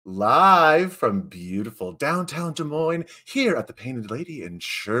Live from beautiful downtown Des Moines, here at the Painted Lady in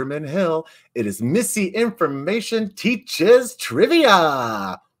Sherman Hill, it is Missi Information Teaches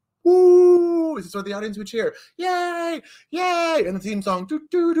Trivia. Woo! This is where the audience would cheer. Yay! Yay! And the theme song. Do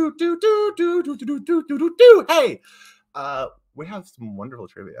do do do do do do do do do do do. Hey! We have some wonderful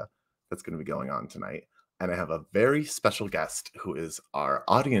trivia that's going to be going on tonight. And I have a very special guest who is our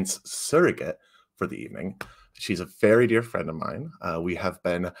audience surrogate for the evening. She's a very dear friend of mine. We have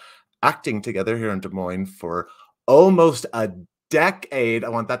been acting together here in Des Moines for almost a decade. I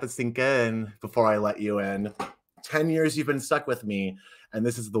want that to sink in before I let you in. 10 years you've been stuck with me. And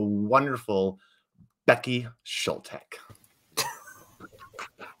this is the wonderful Becky Scholtec.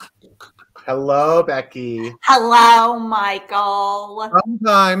 Hello, Becky. Hello, Michael.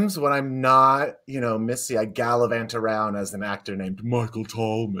 Sometimes when I'm not, Missi, I gallivant around as an actor named Michael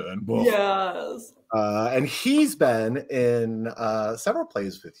Tallman. Yes. And he's been in several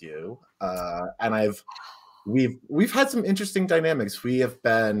plays with you, and we've had some interesting dynamics. We have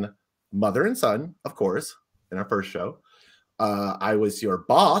been mother and son, of course, in our first show. I was your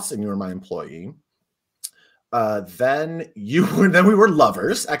boss, and you were my employee. Then we were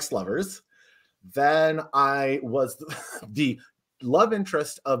lovers, ex-lovers. Then I was the love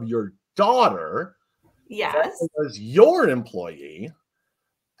interest of your daughter. Yes, I was your employee.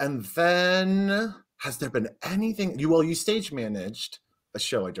 And then, has there been anything? You stage managed a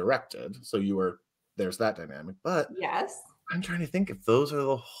show I directed, so there's that dynamic. But yes, I'm trying to think if those are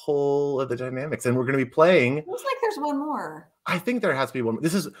the whole of the dynamics. And we're going to be playing. It looks like there's one more. I think there has to be one.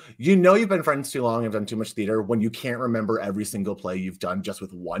 This is, you've been friends too long and done too much theater when you can't remember every single play you've done just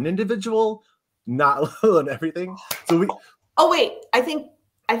with one individual, not on everything. So Oh wait, I think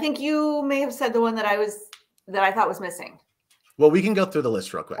you may have said the one that I thought was missing. Well, we can go through the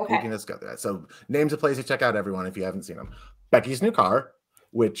list real quick. Okay. We can just go through that. So, names of plays to check out, everyone, if you haven't seen them. Becky's New Car,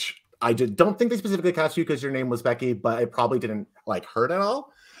 which I don't think they specifically cast you because your name was Becky, but it probably didn't hurt at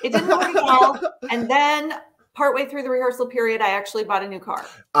all. It didn't hurt at all. And then partway through the rehearsal period, I actually bought a new car.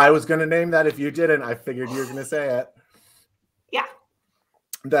 I was going to name that if you didn't. I figured you were going to say it. Yeah.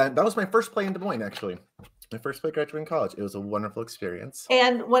 That was my first play in Des Moines, actually. My first play graduating college. It was a wonderful experience.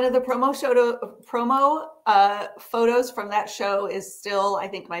 And one of the promo photos from that show is still, I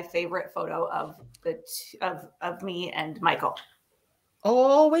think, my favorite photo of me and Michael.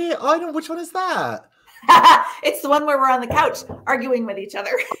 Oh wait, I know, which one is that? It's the one where we're on the couch arguing with each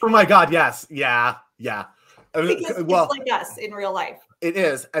other. Oh my God, yes, yeah. Because it's like us in real life. It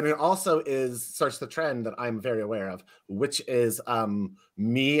is, and it also starts the trend that I'm very aware of, which is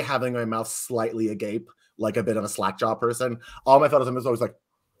me having my mouth slightly agape, like a bit of a slack jaw person. All my photos, I'm just always like,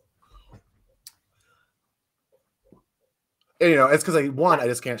 it's because I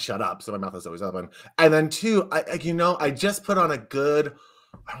just can't shut up, so my mouth is always open. And then two, I just put on a good,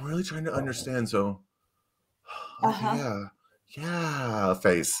 I'm really trying to understand, so yeah,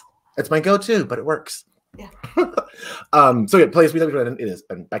 face. It's my go-to, but it works. Yeah. So yeah, plays we did, it is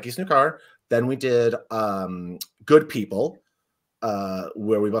Becky's New Car. Then we did Good People,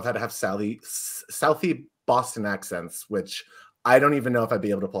 where we both had to have Southie Boston accents, which I don't even know if I'd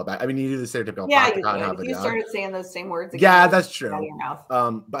be able to pull it back. I mean, you do the stereotypical. Yeah, you started saying those same words again. Yeah, that's true. Out of your mouth.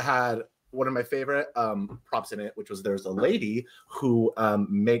 But had one of my favorite props in it, which was there's a lady who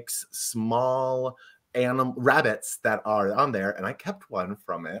makes small rabbits that are on there, and I kept one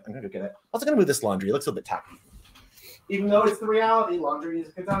from it. I'm gonna get it. Also gonna move this laundry. It looks a bit tacky. Even though it's the reality, laundry needs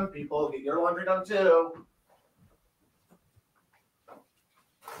to get done, people. Get your laundry done too.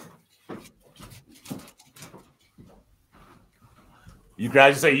 You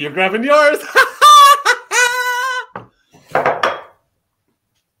guys say you're grabbing yours.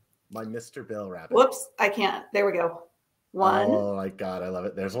 My Mr. Bill rabbit. Whoops, I can't. There we go. One. Oh my God, I love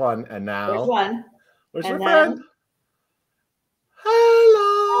it. There's one, and now there's one. Where's your friend?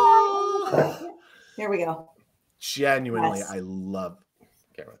 Hello. Here we go. Genuinely, yes. I love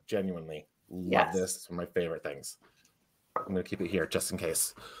camera. Genuinely love yes. this. It's one of my favorite things. I'm gonna keep it here just in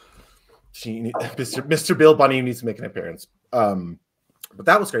case. Mr. Bill Bunny needs to make an appearance. But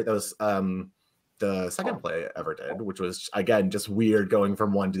that was great. That was the second play I ever did, which was again just weird going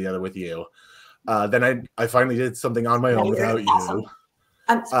from one to the other with you. Then I finally did something on my own without awesome.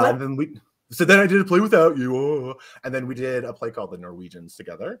 you. Then I did a play without you. And then we did a play called The Norwegians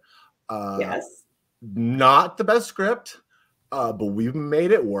together. Yes. Not the best script, but we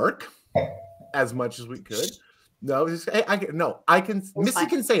made it work as much as we could. No, Missi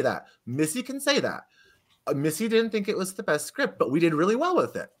can say that. Missi can say that. Missi didn't think it was the best script, but we did really well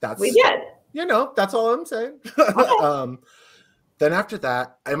with it. We did. That's all I'm saying. Okay. Then after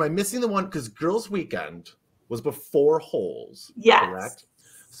that, am I missing the one? Because Girls Weekend was before Holes. Yes. Correct?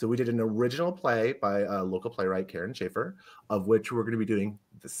 So we did an original play by local playwright Karen Schaefer, of which we're going to be doing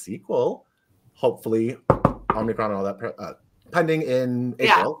the sequel, hopefully, Omicron and all that, pending in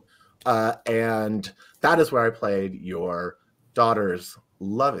April. And that is where I played your daughter's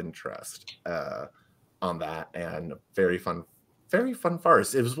love interest on that, and very fun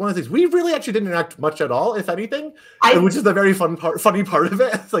farce. It was one of the things we really actually didn't act much at all, if anything, which is the very funny part of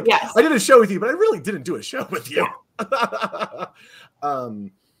it. It's like, yes, I did a show with you, but I really didn't do a show with you.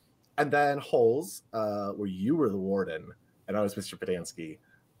 And then Holes, where you were the warden and I was Mr. Podansky,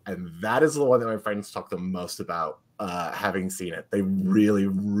 and that is the one that my friends talk the most about, having seen it. They really,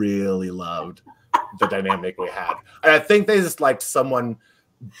 really loved the dynamic we had, and I think they just liked someone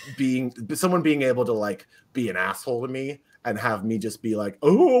being able to like be an asshole to me and have me just be like,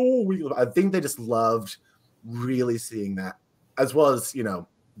 I think they just loved really seeing that, as well as, you know,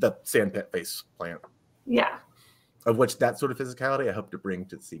 the sandpit face plant. Yeah. Of which that sort of physicality I hope to bring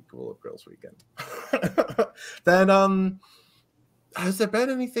to the sequel of Girls Weekend. Then, has there been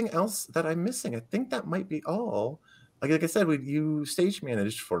anything else that I'm missing? I think that might be all. Like I said, you stage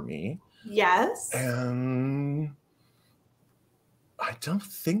managed for me. Yes. And I don't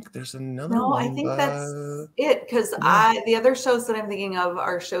think there's another one. No, I think that's it, because the other shows that I'm thinking of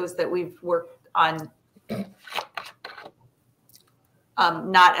are shows that we've worked on,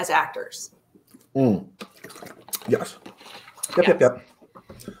 not as actors. Yes. Yep.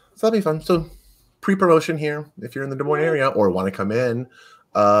 So that'll be fun. So pre-promotion here, if you're in the Des Moines area or want to come in,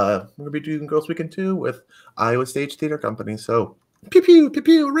 we're going to be doing Girls Weekend 2 with Iowa Stage Theater Company. So pew pew, pew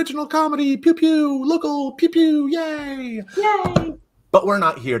pew, original comedy, pew pew, local, pew pew, yay! Yay! But we're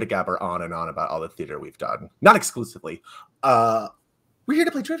not here to gabber on and on about all the theater we've done. Not exclusively. We're here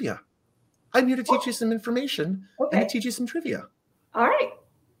to play trivia. I'm here to teach you some information and to teach you some trivia. All right.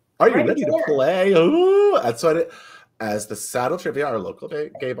 Are you ready to play? Ooh, that's what as the Saddle Trivia, our local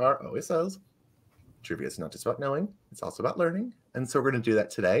gay bar, always says, trivia is not just about knowing, it's also about learning. And so we're going to do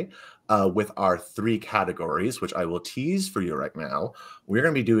that today with our 3 categories, which I will tease for you right now. We're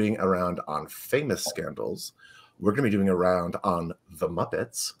going to be doing a round on famous scandals. We're going to be doing a round on the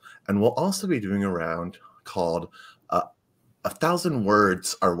Muppets. And we'll also be doing a round called 1,000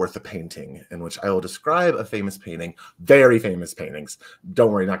 Words Are Worth a Painting, in which I will describe a famous painting, very famous paintings.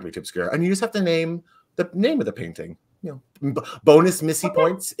 Don't worry, not going to be too obscure. And you just have to name the name of the painting. You know, bonus Missi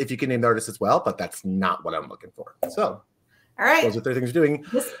points if you can name the artist as well, but that's not what I'm looking for. So, all right, those are 3 things we're doing.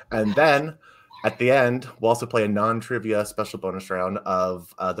 And then at the end, we'll also play a non-trivia special bonus round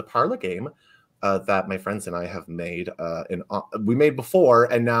of the parlor game that my friends and I have made. We made before,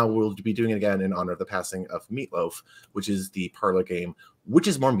 and now we'll be doing it again in honor of the passing of Meat Loaf, which is the parlor game, which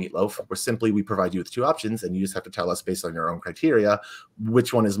is More Meat Loaf, where simply we provide you with 2 options, and you just have to tell us based on your own criteria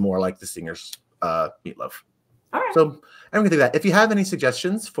which one is more like the singer's meatloaf. All right. So I'm going to do that. If you have any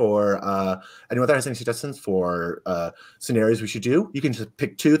suggestions for anyone that has any suggestions for scenarios we should do, you can just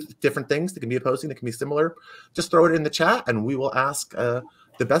pick 2 different things that can be opposing, that can be similar. Just throw it in the chat, and we will ask the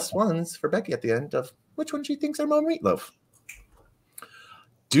best ones for Becky at the end of which one she thinks are More Meat Loaf.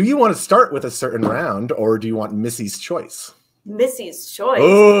 Do you want to start with a certain round, or do you want Missi's choice? Missi's choice.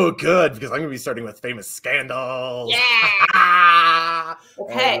 Oh, good, because I'm going to be starting with famous scandals. Yeah.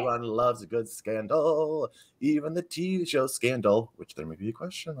 Okay. Everyone loves a good scandal, even the TV show Scandal, which there may be a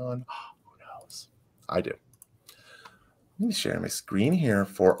question on. Who knows? I do. Let me share my screen here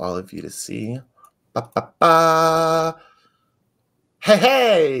for all of you to see.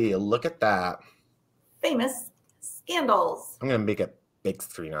 Hey, look at that. Famous scandals. I'm going to make a big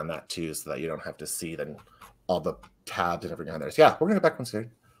screen on that too, so that you don't have to see then all the tabs and everything on there. So yeah, we're going to go back one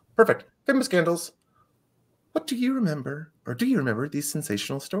screen. Perfect. Famous scandals. What do you remember? Or do you remember these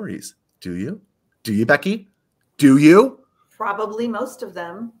sensational stories? Do you? Do you, Becky? Do you? Probably most of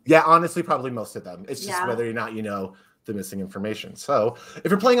them. Yeah, honestly, probably most of them. It's just whether or not you know the missing information. So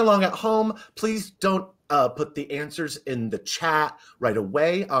if you're playing along at home, please don't put the answers in the chat right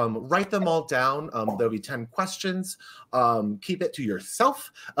away. Write them all down. There'll be 10 questions. Keep it to yourself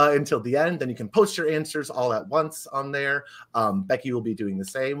until the end. Then you can post your answers all at once on there. Becky will be doing the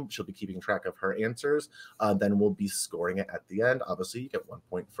same. She'll be keeping track of her answers. Then we'll be scoring it at the end. Obviously, you get 1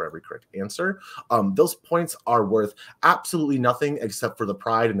 point for every correct answer. Those points are worth absolutely nothing except for the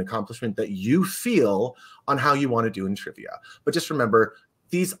pride and accomplishment that you feel on how you want to do in trivia. But just remember,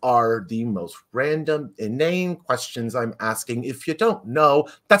 these are the most random, inane questions I'm asking. If you don't know,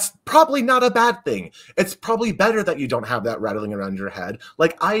 that's probably not a bad thing. It's probably better that you don't have that rattling around your head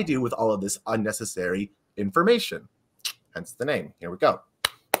like I do with all of this unnecessary information. Hence the name. Here we go.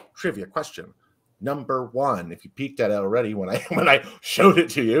 Trivia question number 1. If you peeked at it already when I showed it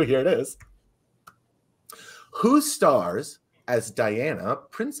to you, here it is. Who stars as Diana,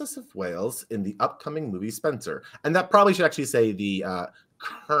 Princess of Wales, in the upcoming movie Spencer? And that probably should actually say the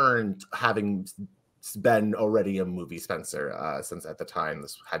current, having been already a movie Spencer, since at the time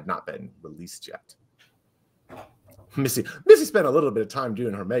this had not been released yet. Missy spent a little bit of time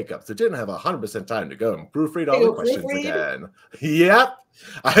doing her makeup, so didn't have 100% time to go and proofread all the questions again. Yep.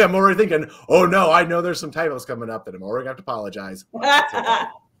 I am already thinking, oh no, I know there's some typos coming up that I'm already going to have to apologize.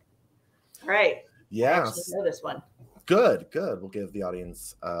 Right. Yes. I know this one. Good. We'll give the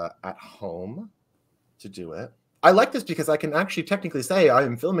audience at home to do it. I like this because I can actually technically say I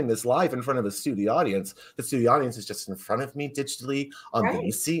am filming this live in front of a studio audience. The studio audience is just in front of me digitally on the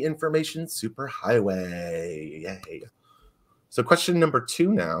Missi Information Superhighway. Yay. So question number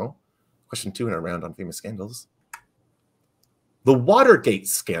 2 now. Question 2 in our round on famous scandals. The Watergate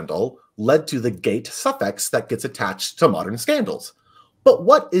scandal led to the gate suffix that gets attached to modern scandals. But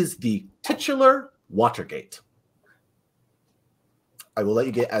what is the titular Watergate? I will let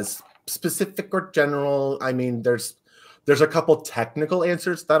you get as specific or general. I mean, there's a couple technical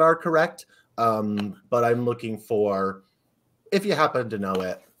answers that are correct, but I'm looking for, if you happen to know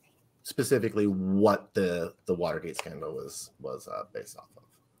it, specifically what the Watergate scandal was based off of.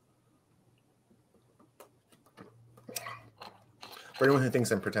 For anyone who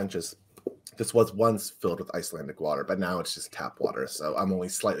thinks I'm pretentious, this was once filled with Icelandic water, but now it's just tap water, so I'm only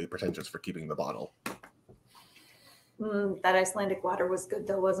slightly pretentious for keeping the bottle. That Icelandic water was good,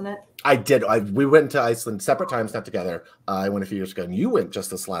 though, wasn't it? I did. We went to Iceland separate times, not together. I went a few years ago, and you went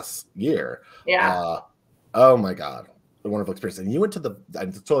just this last year. Yeah. Oh my God, a wonderful experience. And you went to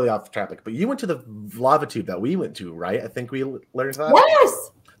I'm totally off topic, but you went to the lava tube that we went to, right? I think we learned that.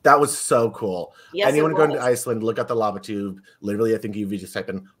 Yes. That was so cool. Yes, anyone going to Iceland, look at the lava tube. Literally, I think if you just type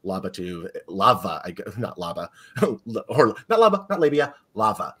in lava tube, not lava, or not lava, not labia,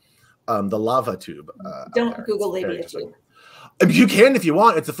 lava. The lava tube. Don't Google labia tube. You can if you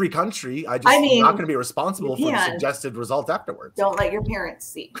want. It's a free country. I'm not going to be responsible for the suggested result afterwards. Don't let your parents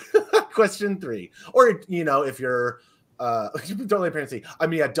see. Question 3. Or, if you're, don't let your parents see. I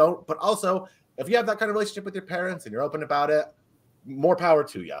mean, yeah, don't. But also, if you have that kind of relationship with your parents and you're open about it, more power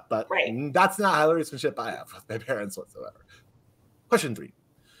to you. But that's not how the relationship I have with my parents whatsoever. Question 3.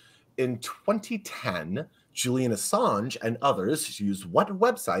 In 2010, Julian Assange and others used what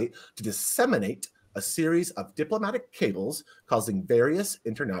website to disseminate a series of diplomatic cables causing various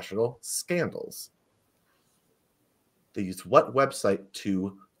international scandals? They used what website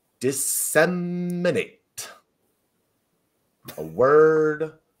to disseminate? A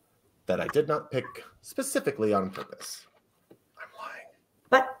word that I did not pick specifically on purpose. I'm lying.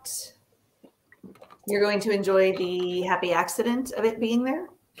 But you're going to enjoy the happy accident of it being there?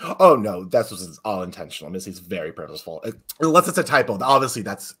 Oh no, that was all intentional. Missy's very purposeful. Unless it's a typo, obviously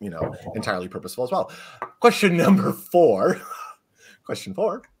that's entirely purposeful as well. Question number 4. Question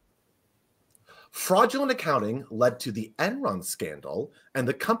 4. Fraudulent accounting led to the Enron scandal and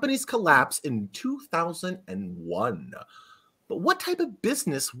the company's collapse in 2001. But what type of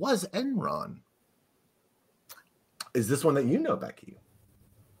business was Enron? Is this one that you know, Becky?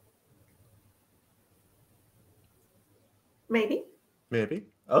 Maybe.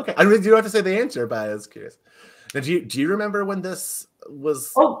 Okay. I mean, you don't have to say the answer, but I was curious. Now, do you remember when this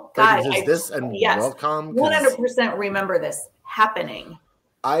was? Oh God! Like, this and WorldCom? 100% remember this happening.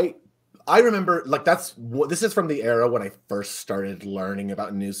 I remember, like, this is from the era when I first started learning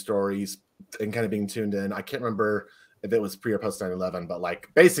about news stories and kind of being tuned in. I can't remember if it was pre or post 9/11, but like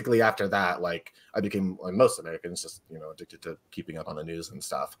basically after that, like I became, like most Americans, just addicted to keeping up on the news and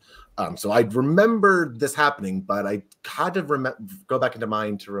stuff. So I remember this happening, but I had to go back into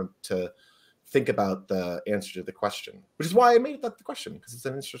mind to think about the answer to the question, which is why I made that the question, because it's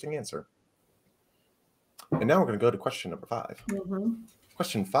an interesting answer. And now we're going to go to question number 5. Mm-hmm.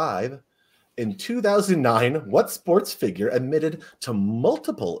 Question 5. In 2009, what sports figure admitted to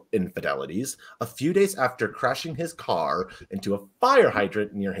multiple infidelities a few days after crashing his car into a fire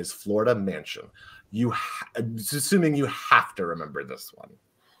hydrant near his Florida mansion? Assuming you have to remember this one.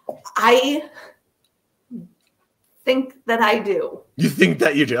 I think that I do. You think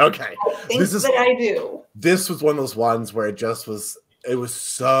that you do? Okay. I do. This was one of those ones where it was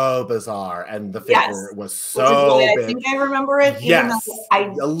so bizarre, and the figure was so big. I think I remember it. Yes,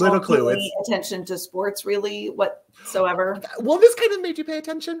 even though I don't pay attention to sports really whatsoever. Well, this kind of made you pay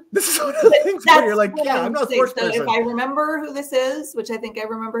attention. This is one of the things where you're like, yeah, I'm not a sports person. If I remember who this is, which I think I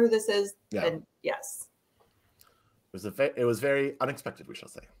remember who this is, then yes. It was very unexpected, we shall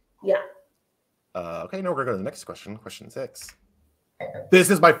say. Yeah. Okay, now we're going to go to the next question. Question 6. This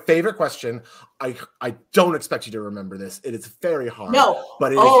is my favorite question. I don't expect you to remember this. It is very hard. No.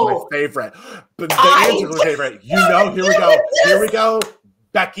 But it is my favorite. But the answer is my favorite. You know, here we go. Here we go.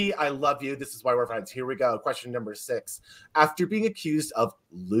 Becky, I love you. This is why we're friends. Here we go. Question number 6. After being accused of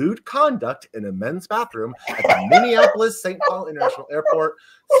lewd conduct in a men's bathroom at the Minneapolis St. Paul International Airport,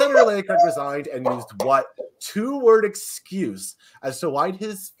 Senator Lakeard resigned and used what 2-word excuse as to why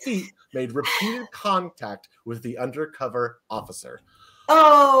his feet made repeated contact with the undercover officer?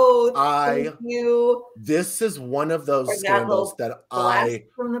 Oh, thank you. This is one of those scandals that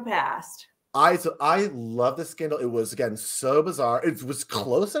from the past. I love this scandal. It was, again, so bizarre. It was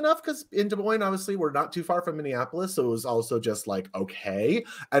close enough because in Des Moines, obviously, we're not too far from Minneapolis. So it was also just like, okay.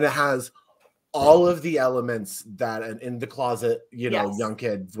 And it has all of the elements that an in the closet, you know, young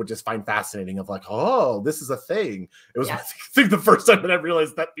kids would just find fascinating of like, oh, this is a thing. It was, I think, the first time that I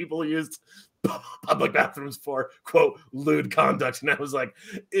realized that people used public bathrooms for, quote, lewd conduct. And I was like,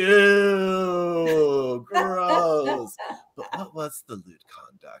 ew, gross. But what was the lewd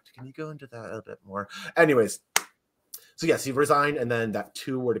conduct? Can you go into that a bit more? Anyways, so yes, he resigned, and then that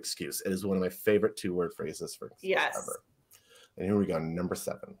 2-word excuse. It is one of my favorite 2-word phrases for ever. And here we go, number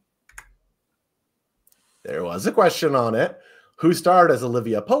 7. There was a question on it. Who starred as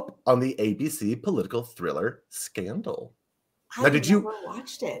Olivia Pope on the ABC political thriller Scandal? I never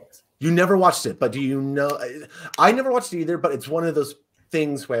watched it. You never watched it, but do you know? I never watched it either, but it's one of those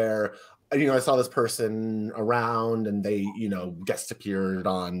things where, you know, I saw this person around and they, you know, guest appeared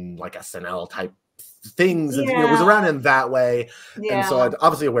on like SNL type things. And, you know, it was around in that way. And so I'm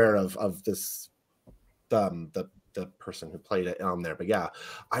obviously aware of this, the person who played it on there. But yeah,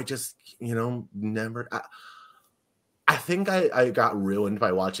 I just, you know, never... I think I got ruined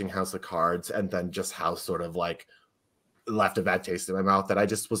by watching House of Cards and then just how sort of like left a bad taste in my mouth that I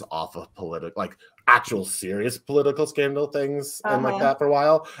just was off of political, like actual serious political scandal things and like that for a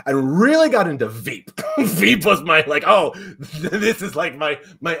while, and really got into Veep. Veep was my like, oh, this is like my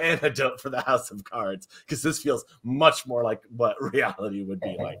antidote for the House of Cards, because this feels much more like what reality would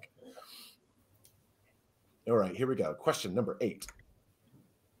be like. All right, here we go. Question number 8.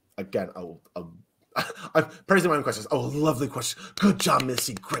 Again, I'm praising my own questions. Oh, lovely question. Good job,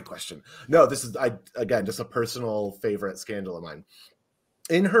 Missi. Great question. No, this is, again, just a personal favorite scandal of mine.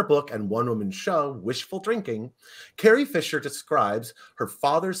 In her book and one-woman show, Wishful Drinking, Carrie Fisher describes her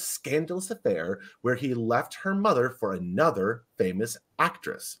father's scandalous affair where he left her mother for another famous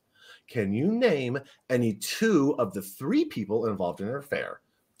actress. Can you name any 2 of the 3 people involved in her affair?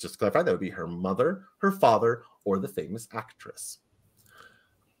 Just to clarify, that would be her mother, her father, or the famous actress.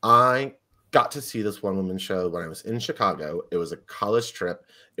 I got to see this one-woman show when I was in Chicago. It was a college trip.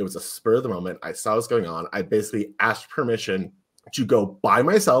 It was a spur of the moment. I saw what's going on. I basically asked permission to go by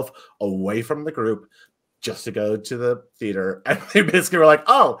myself away from the group just to go to the theater. And they basically were like,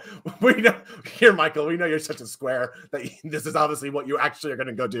 oh, we know, here, Michael, we know you're such a square that this is obviously what you actually are going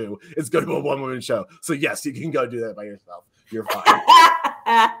to go do, is go to a one-woman show. So yes, you can go do that by yourself. You're fine.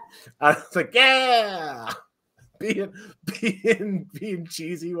 I was like, yeah. Being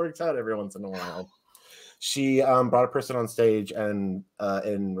cheesy works out every once in a while. She brought a person on stage and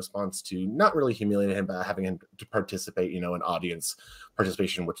in response to not really humiliating him, but having him to participate, you know, in audience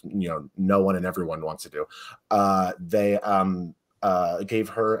participation, which, you know, no one and everyone wants to do. They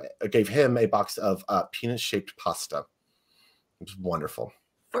gave him a box of penis-shaped pasta. It was wonderful.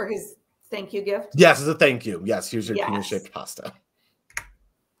 For his thank you gift? Yes, as a thank you. Yes, here's your penis-shaped pasta.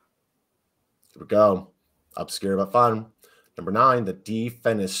 Here we go. Obscure but fun. Number 9, the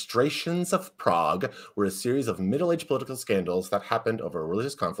Defenestrations of Prague were a series of middle-aged political scandals that happened over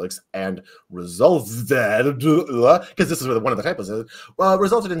religious conflicts and resulted, because this is where one of the typos is,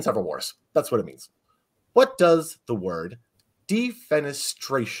 resulted in several wars. That's what it means. What does the word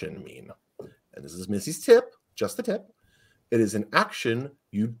defenestration mean? And this is Missi's tip, just the tip. It is an action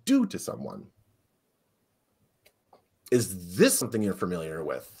you do to someone. Is this something you're familiar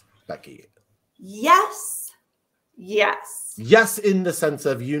with, Becky? Yes. Yes. Yes, in the sense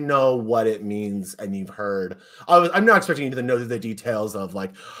of, you know what it means and you've heard. I'm not expecting you to know the details of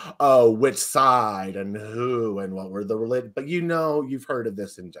like, oh, which side and who and what were the related, but you know, you've heard of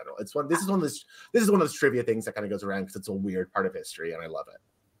this in general. This is one of those trivia things that kind of goes around because it's a weird part of history and I love it.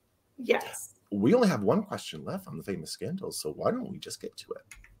 Yes. We only have one question left on the famous scandals, so why don't we just get to it?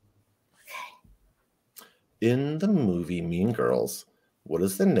 Okay. In the movie Mean Girls, what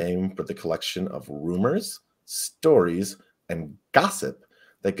is the name for the collection of rumors, stories, and gossip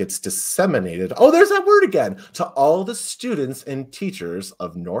that gets disseminated, oh, there's that word again, to all the students and teachers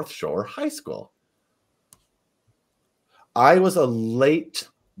of North Shore High School? I was a late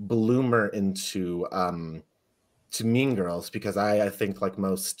bloomer into to Mean Girls because I think like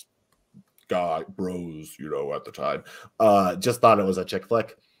most guy bros, you know, at the time, just thought it was a chick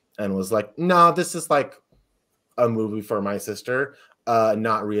flick and was like, no, this is like a movie for my sister.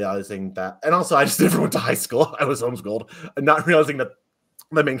 Not realizing that, and also I just never went to high school. I was homeschooled, not realizing that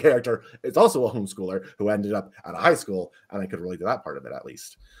the main character is also a homeschooler who ended up at a high school, and I could relate to that part of it at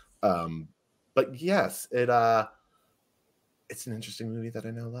least. But yes, it's an interesting movie that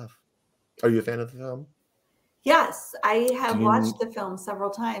I now love. Are you a fan of the film? Yes, I have watched the film several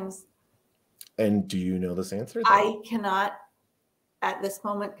times. And do you know this answer? I cannot, at this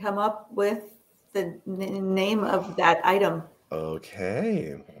moment, come up with the name of that item.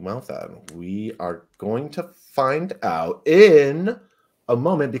 Okay, well then, we are going to find out in a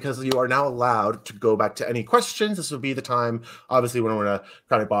moment because you are now allowed to go back to any questions. This will be the time, obviously, when we're in a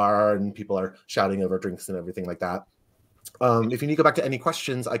crowded bar and people are shouting over drinks and everything like that. If you need to go back to any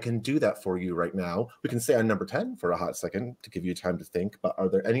questions, I can do that for you right now. We can stay on number 10 for a hot second to give you time to think, but are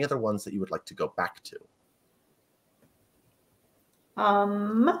there any other ones that you would like to go back to?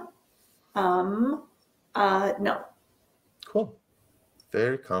 No. Cool.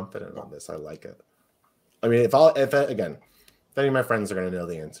 Very confident on this. I like it. I mean, if any of my friends are going to know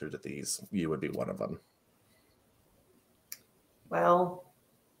the answer to these, you would be one of them. Well,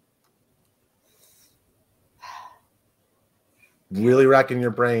 really racking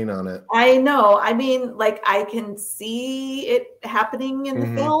your brain on it. I know. I mean, like, I can see it happening in the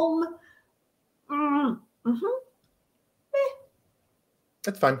film.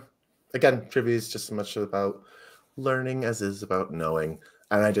 It's fine. Again, trivia is just as much about learning as is about knowing.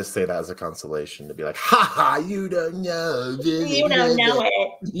 And I just say that as a consolation to be like, ha ha, you don't know. You don't know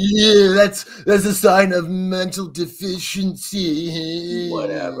it. Yeah, that's a sign of mental deficiency.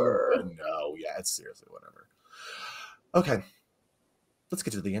 Whatever. No, yeah, it's seriously whatever. Okay. Let's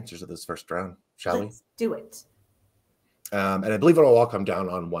get to the answers of this first round, shall we? Let's do it. And I believe it'll all come down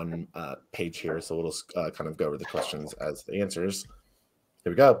on one page here, so we'll just kind of go over the questions as the answers.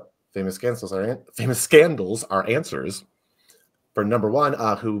 Here we go. Famous scandals are answers. For number one,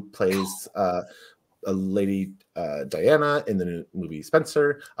 who plays a Lady Diana in the movie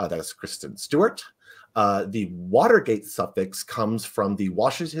Spencer? That is Kristen Stewart. The Watergate suffix comes from the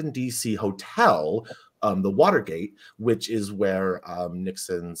Washington, D.C. hotel, the Watergate, which is where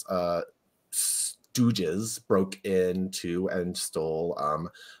Nixon's stooges broke into and stole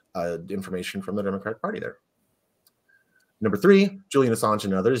information from the Democratic Party there. Number three, Julian Assange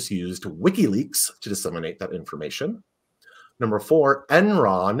and others used WikiLeaks to disseminate that information. Number four,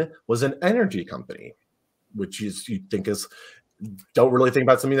 Enron was an energy company, which you think is, don't really think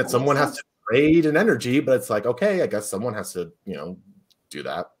about something that someone has to trade in energy, but it's like, okay, I guess someone has to, do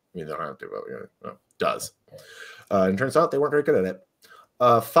that. You don't have to, but does. And it turns out they weren't very good at it.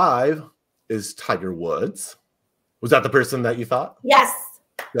 Five is Tiger Woods. Was that the person that you thought? Yes.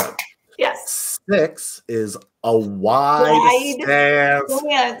 Good. Yes. Six is a wide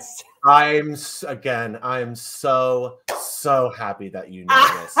stance. I'm so happy that you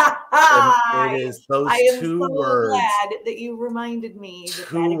know this. And it is those two words. I am so glad that you reminded me.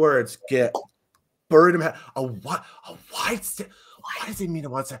 Two words get buried in my head. A wide stance. Why does it mean a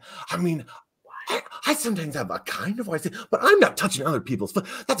wide stance? I mean, I sometimes have a kind of wide stance, but I'm not touching other people's foot.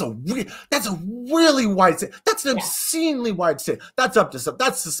 That's a really wide stance. That's an obscenely wide stance. That's up to some.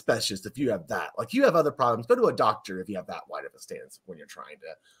 That's suspicious if you have that. Like, you have other problems. Go to a doctor if you have that wide of a stance when you're trying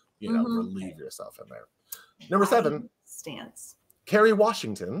to, relieve yourself in there. Number seven, stance. Kerry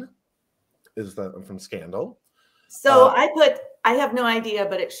Washington is from Scandal. So I have no idea,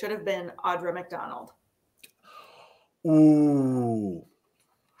 but it should have been Audra McDonald. Ooh.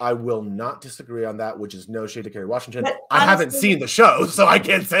 I will not disagree on that, which is no shade to Kerry Washington. But I haven't seen the show, so I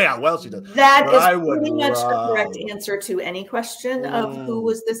can't say how well she does. That is pretty much the correct answer to any question of who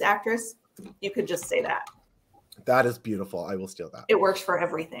was this actress. You could just say that. That is beautiful. I will steal that. It works for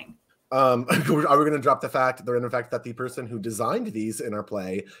everything. Are we going to drop the fact that the person who designed these in our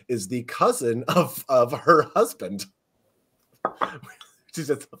play is the cousin of her husband? She's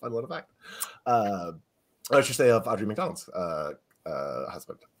just a fun little fact. I should say of Audrey McDonald's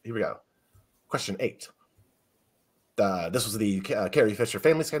husband. Here we go. Question 8. This was the Carrie Fisher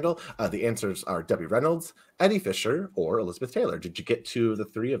family scandal. The answers are Debbie Reynolds, Eddie Fisher, or Elizabeth Taylor. Did you get 2 of the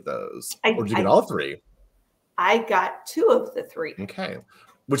 3 of those? Or did you get all 3? I got 2 of the 3. Okay.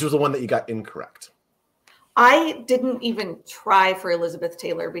 Which was the one that you got incorrect? I didn't even try for Elizabeth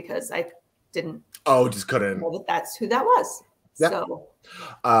Taylor because I didn't. Oh, just couldn't. Know that that's who that was. Yep. So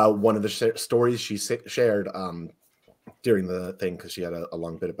one of the stories she shared during the thing, because she had a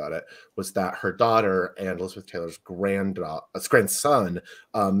long bit about it, was that her daughter and Elizabeth Taylor's grandson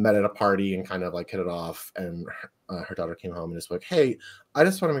met at a party and kind of like hit it off. And her daughter came home and is like, "Hey, I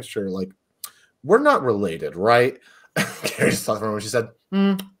just want to make sure, like, we're not related, right?" Carrie just thought when she said,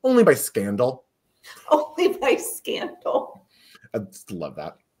 "Only by scandal." Only by scandal. I just love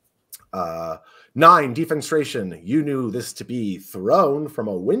that. 9, defenestration. You knew this to be thrown from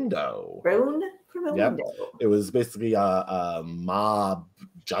a window. Thrown from a window. It was basically a mob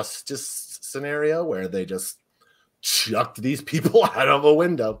justice scenario where they just chucked these people out of a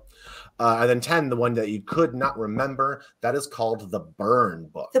window. And then 10, the one that you could not remember, that is called the Burn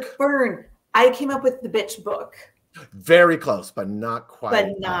book. The Burn. I came up with the Bitch book. Very close, but not quite.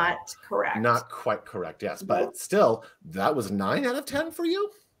 But not correct. Not quite correct, yes. But still, that was 9 out of 10 for you?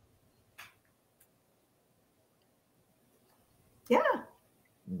 Yeah.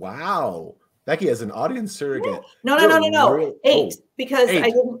 Wow. Becky, as an audience surrogate. No. 8. Because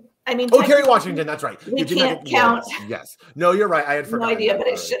 8. I mean, Kerry Washington, that's right. We can't count. Yes. No, you're right. I had forgotten. No idea, but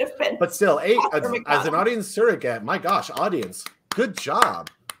it should have been. But still, 8 as an audience surrogate. My gosh, audience. Good job.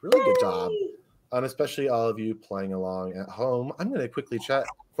 Really good job. And especially all of you playing along at home. I'm going to quickly check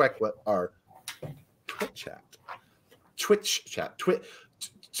what our Twitch chat,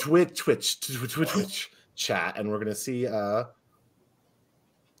 and we're going to see how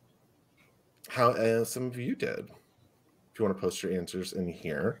some of you did. If you want to post your answers in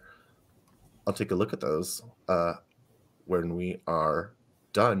here, I'll take a look at those when we are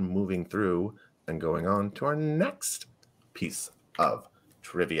done moving through and going on to our next piece of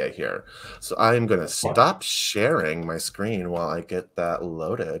trivia here. So I am going to stop sharing my screen while I get that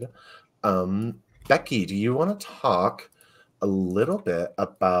loaded. Becky, do you want to talk a little bit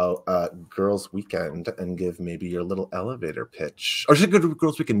about Girls Weekend and give maybe your little elevator pitch? Or should go to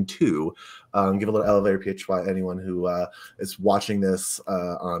Girls Weekend 2, give a little elevator pitch why anyone who is watching this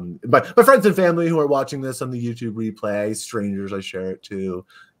on my friends and family who are watching this on the YouTube replay, strangers I share it to,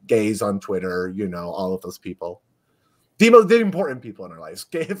 gays on Twitter, you know, all of those people. The important people in our lives.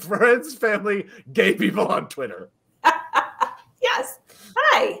 Gay friends, family, gay people on Twitter. Yes.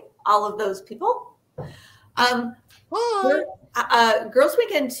 Hi, all of those people. Girls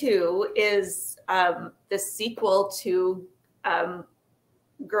Weekend 2 is the sequel to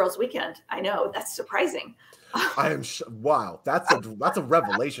Girls Weekend. I know, that's surprising. I am wow, that's a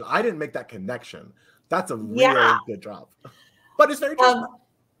revelation. I didn't make that connection. That's a really good job. But it's very true.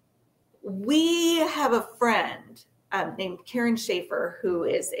 We have a friend named Karen Schaefer, who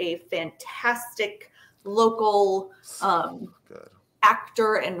is a fantastic local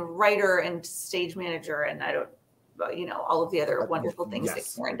actor and writer and stage manager, and all of the other wonderful things that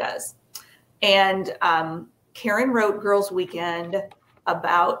Karen does. And Karen wrote Girls Weekend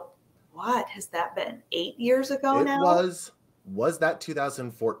about, what has that been, 8 years ago now? Was that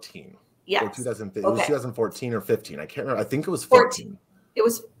 2014? Yes. Or 2015? It was 2014 or 15. I can't remember. I think it was 14. It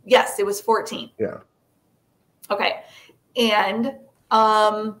was 14. Yeah. Okay. And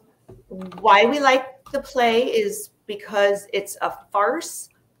why we like the play is because it's a farce,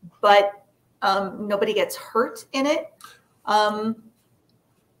 but nobody gets hurt in it. And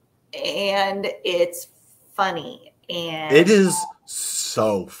it's funny. And it is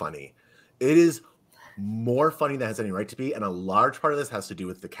so funny. It is more funny than it has any right to be. And a large part of this has to do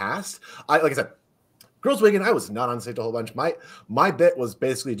with the cast. Like I said, Girls Weekend, I was not on stage a whole bunch. My bit was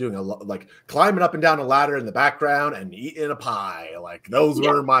basically doing like climbing up and down a ladder in the background and eating a pie. Like those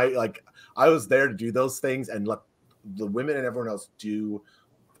were I was there to do those things and let the women and everyone else do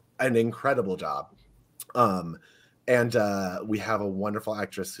an incredible job. And we have a wonderful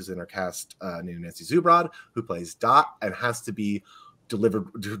actress who's in our cast named Nancy Zubrod, who plays Dot and has to be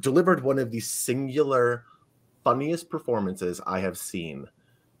delivered one of the singular funniest performances I have seen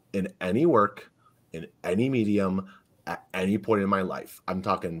in any work, in any medium, at any point in my life. I'm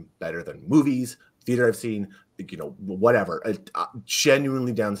talking better than movies, theater I've seen, whatever.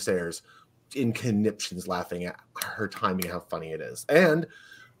 Genuinely downstairs in conniptions laughing at her timing and how funny it is. And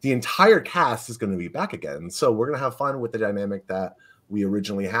the entire cast is going to be back again. So we're going to have fun with the dynamic that we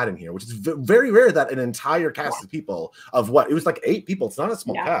originally had in here, which is very rare that an entire cast of people it was like 8 people. It's not a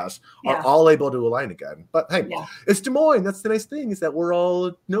small cast, are all able to align again. But hey, it's Des Moines. That's the nice thing, is that we're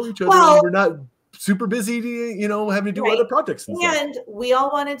all know each other and we're not super busy to, having to do other projects. And we all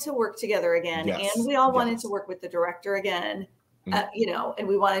wanted to work together again. Yes. And we all wanted to work with the director again, and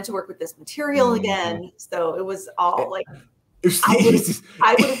we wanted to work with this material again. So it was all like, I would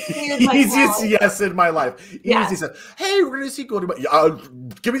have cleared my easiest yes in my life. Easy said, hey, we're going to see Goldie.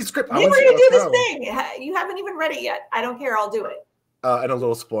 Give me the script. We're going to do this thing. You haven't even read it yet. I don't care. I'll do it. And a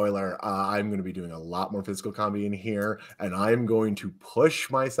little spoiler, I'm going to be doing a lot more physical comedy in here, and I'm going to push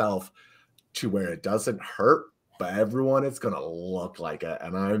myself to where it doesn't hurt, but everyone, it's going to look like it,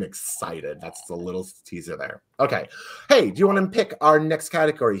 and I'm excited. That's the little teaser there. Okay. Hey, do you want to pick our next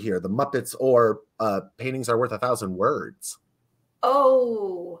category here, the Muppets or paintings are worth 1,000 words?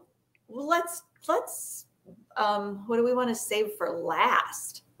 Oh, well, let's what do we want to save for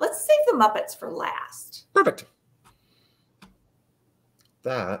last? Let's save the Muppets for last. Perfect.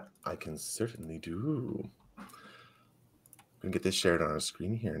 That I can certainly do. I'm going to get this shared on our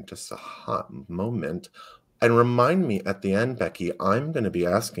screen here in just a hot moment. And remind me at the end, Becky, I'm going to be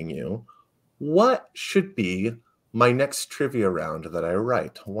asking you, what should be my next trivia round that I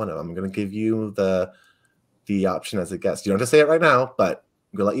write? One of them. I'm going to give you the option as a guest. You don't have to say it right now, but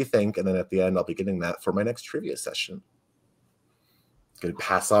I'm going to let you think. And then at the end, I'll be getting that for my next trivia session. I'm going to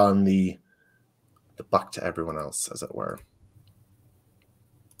pass on the buck to everyone else, as it were.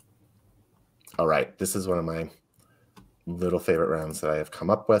 All right, this is one of my little favorite rounds that I have come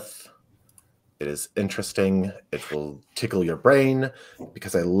up with. It is interesting. It will tickle your brain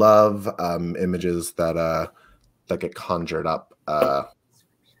because I love images that get conjured up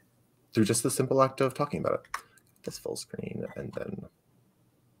through just the simple act of talking about it. This full screen and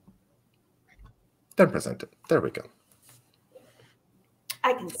then present it. There we go.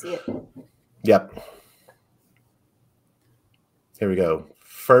 I can see it. Yep. Here we go.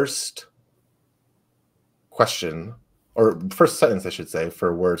 First question, or first sentence, I should say,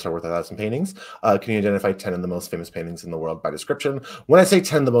 for words are worth 1,000 paintings. Can you identify 10 of the most famous paintings in the world by description? When I say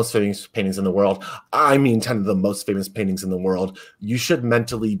 10 of the most famous paintings in the world, I mean 10 of the most famous paintings in the world. You should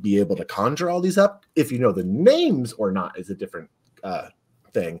mentally be able to conjure all these up. If you know the names or not is a different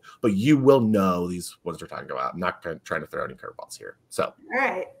thing, but you will know these ones we're talking about. I'm not trying to throw any curveballs here. So, all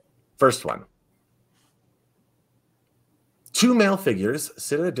right. First one. 2 male figures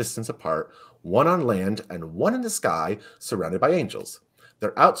sit at a distance apart, one on land and one in the sky, surrounded by angels,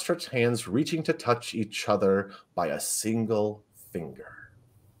 their outstretched hands reaching to touch each other by a single finger.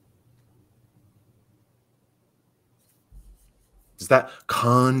 Does that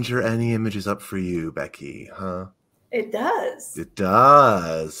conjure any images up for you, Becky? Huh? It does. It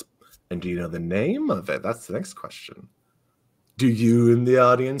does. And do you know the name of it? That's the next question. Do you in the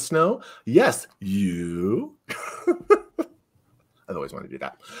audience know? Yes, you. I've always wanted to do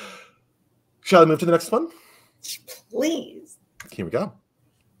that. Shall I move to the next one? Please. Here we go.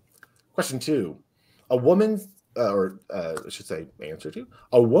 Question 2. A woman, or I should say answer to,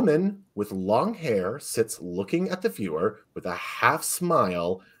 a woman with long hair sits looking at the viewer with a half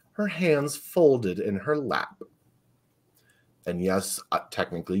smile, her hands folded in her lap. And yes,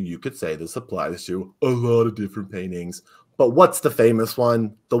 technically you could say this applies to a lot of different paintings, but what's the famous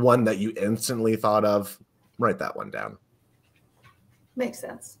one? The one that you instantly thought of? Write that one down. Makes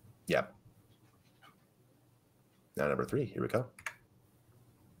sense. Yep. Now number 3, here we go.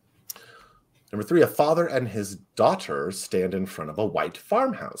 Number 3, a father and his daughter stand in front of a white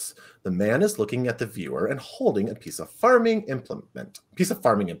farmhouse. The man is looking at the viewer and holding a piece of farming implement,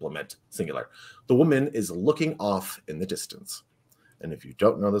 singular. The woman is looking off in the distance. And if you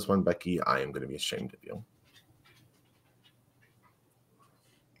don't know this one, Becky, I am going to be ashamed of you.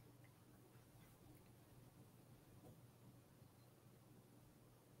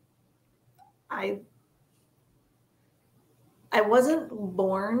 I wasn't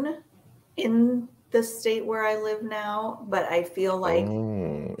born in the state where I live now, but I feel like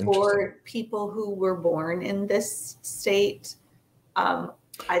for people who were born in this state,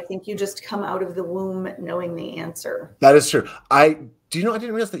 I think you just come out of the womb knowing the answer. That is true. I didn't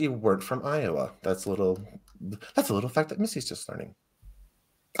realize that you weren't from Iowa. That's a little fact that Missy's just learning.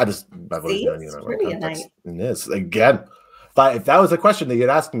 It is. Again, if that was a question that you'd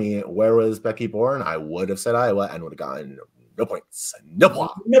asked me, where was Becky born? I would have said Iowa and would have gotten no points. No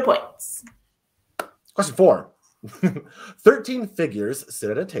points. Question 4. 13 figures sit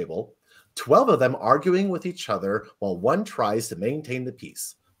at a table, 12 of them arguing with each other while one tries to maintain the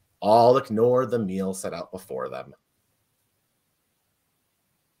peace. All ignore the meal set out before them.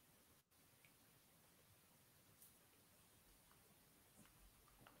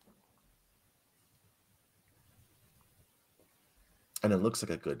 And it looks like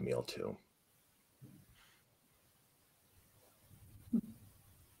a good meal, too.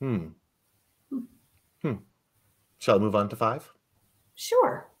 Shall I move on to 5?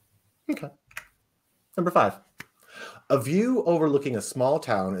 Sure. Okay. Number 5. A view overlooking a small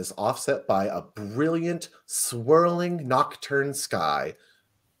town is offset by a brilliant, swirling nocturne sky,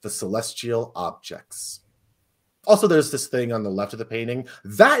 the celestial objects. Also, there's this thing on the left of the painting.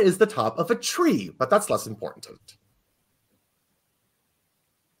 That is the top of a tree, but that's less important.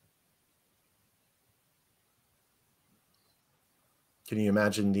 Can you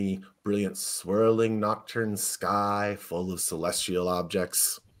imagine the brilliant swirling nocturne sky full of celestial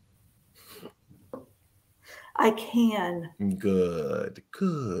objects? I can. Good,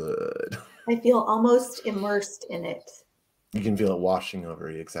 good. I feel almost immersed in it. You can feel it washing over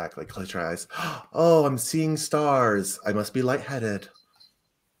you, exactly. Close your eyes. Oh, I'm seeing stars. I must be lightheaded.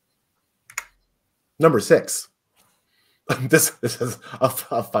 Number 6. This is a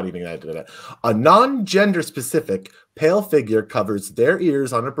funny thing I did it. A non-gender specific pale figure covers their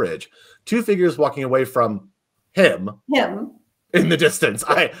ears on a bridge. 2 figures walking away from him. In the distance.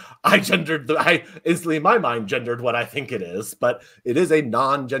 I instantly in my mind gendered what I think it is, but it is a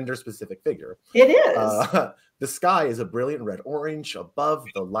non-gender specific figure. It is. The sky is a brilliant red-orange above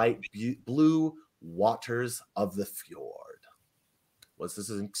the light blue waters of the fjord. Was this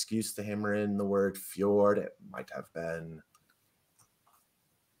an excuse to hammer in the word fjord? It might have been.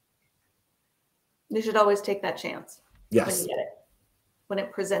 You should always take that chance. Yes. When you get it. When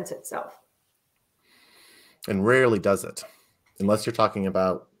it presents itself. And rarely does it. Unless you're talking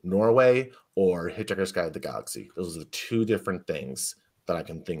about Norway or Hitchhiker's Guide to the Galaxy. Those are the 2 different things that I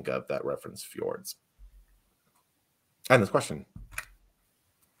can think of that reference fjords. And this question.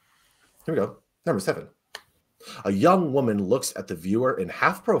 Here we go. Number 7. A young woman looks at the viewer in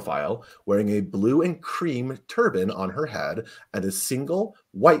half profile, wearing a blue and cream turban on her head and a single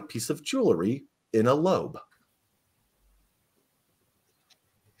white piece of jewelry in a lobe.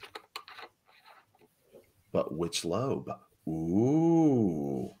 But which lobe?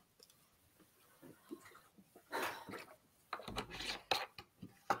 Ooh.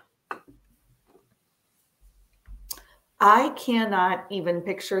 I cannot even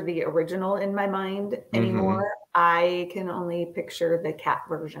picture the original in my mind anymore. I can only picture the cat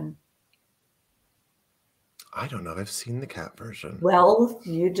version. I don't know if I've seen the cat version. Well,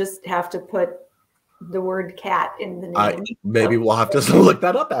 you just have to put the word cat in the name. Maybe we'll have to look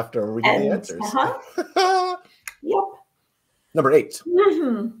that up after we get the answers. Yep. Number 8.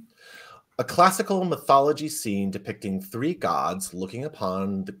 A classical mythology scene depicting 3 gods looking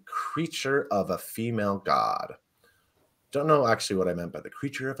upon the creature of a female god. Don't know actually what I meant by the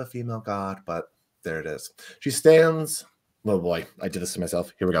creature of a female god, but there it is. She stands. Oh boy, I did this to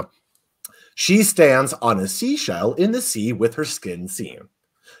myself. Here we go. She stands on a seashell in the sea with her skin seen.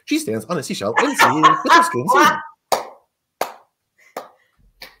 She stands on a seashell in the sea with her skin seen.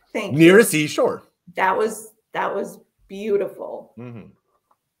 Thank you. Near a seashore. That was beautiful.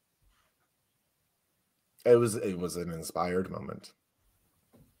 It was an inspired moment.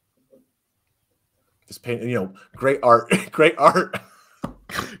 This paint, great art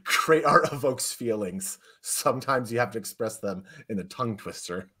evokes feelings. Sometimes you have to express them in a tongue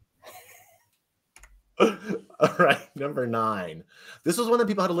twister. All right, number 9. This was one that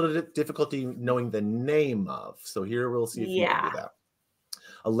people had a little difficulty knowing the name of. So here we'll see if you can do that.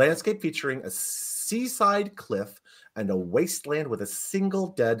 A landscape featuring a seaside cliff and a wasteland with a single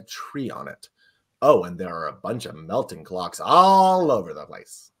dead tree on it. Oh, and there are a bunch of melting clocks all over the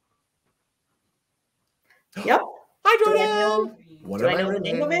place. Yep. I don't know. Do I know the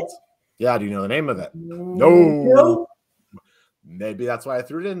name of it? Yeah, do you know the name of it? No. Maybe that's why I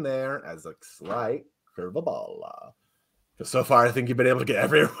threw it in there as a slight curveball. Because so far, I think you've been able to get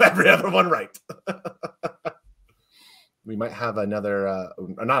every other one right. We might have another,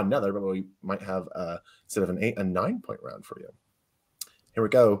 not another, but we might have instead of an 8, a 9-point round for you. Here we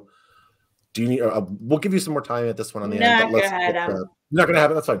go. Do you need? We'll give you some more time at this one on the end. But not going to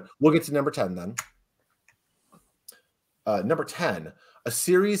have it. That's fine. We'll get to number 10 then. Number 10, a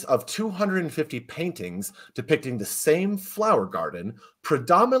series of 250 paintings depicting the same flower garden,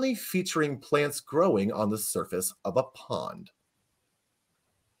 predominantly featuring plants growing on the surface of a pond.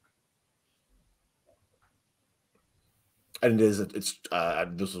 And this was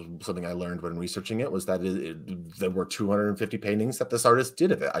something I learned when researching it, was that there were 250 paintings that this artist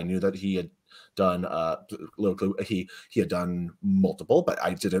did of it. I knew that he had done he had done multiple, but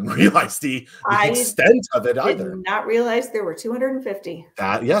I didn't realize the extent of it either. Did not realize there were 250.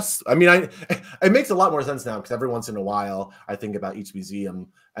 Yes, I mean, it makes a lot more sense now, because every once in a while I think about each museum,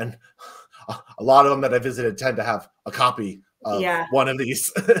 and a lot of them that I visited tend to have a copy of one of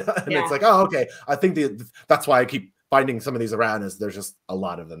these, and it's like, oh, okay. I think that's why I keep finding some of these around, is there's just a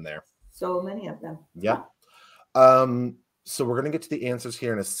lot of them there. So many of them. Yeah. So we're going to get to the answers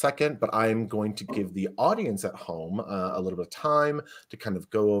here in a second, but I'm going to give the audience at home a little bit of time to kind of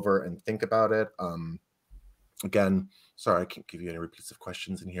go over and think about it. Again, sorry, I can't give you any repeats of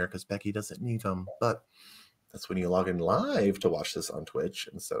questions in here because Becky doesn't need them, but that's when you log in live to watch this on Twitch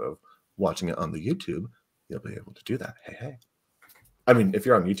instead of watching it on the YouTube. You'll be able to do that. Hey. I mean, if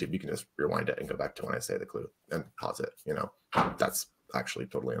you're on YouTube, you can just rewind it and go back to when I say the clue and pause it. That's actually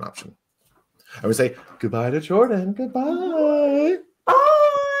totally an option. And we say goodbye to Jordan. Goodbye. Bye.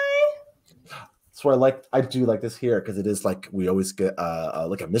 So I do like this here because it is like we always get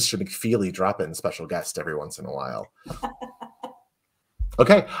like a Mr. McFeely drop-in special guest every once in a while.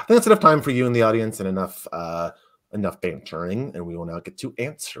 Okay, I think that's enough time for you in the audience and enough bantering, and we will now get to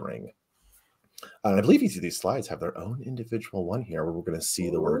answering. I believe each of these slides have their own individual one here where we're going to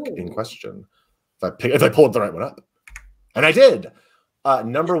see the work in question. If I pulled the right one up, and I did.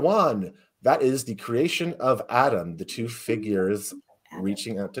 Number one, that is the creation of Adam, the two figures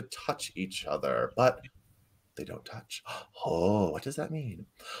reaching out to touch each other, but they don't touch. Oh, what does that mean?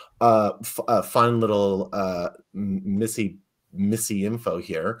 Fun little Missi info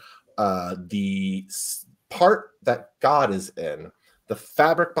here. The part that God is in, the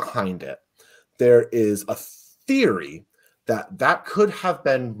fabric behind it, there is a theory that could have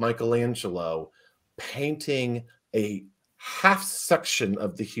been Michelangelo painting a half section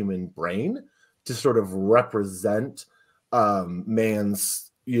of the human brain to sort of represent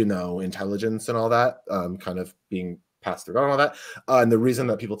man's, intelligence and all that, kind of being passed through and all that. And the reason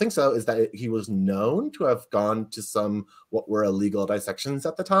that people think so is that he was known to have gone to some what were illegal dissections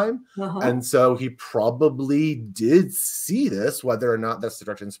at the time. And so he probably did see this, whether or not that's the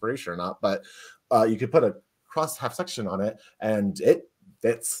direct inspiration or not. But you could put a cross half section on it and it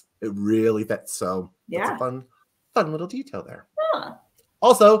fits. It really fits. So that's a fun little detail there.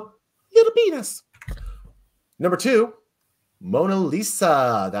 Also, little penis. Number two, Mona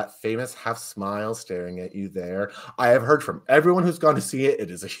Lisa, that famous half smile staring at you there. I have heard from everyone who's gone to see it. It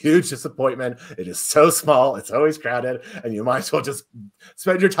is a huge disappointment. It is so small. It's always crowded. And you might as well just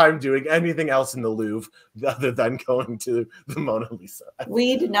spend your time doing anything else in the Louvre other than going to the Mona Lisa.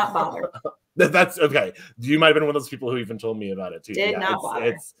 We did not bother. That's okay. You might have been one of those people who even told me about it too. Did not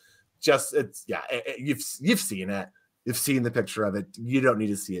bother. You've seen it. You've seen the picture of it. You don't need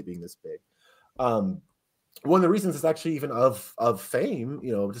to see it being this big. One of the reasons it's actually even of fame,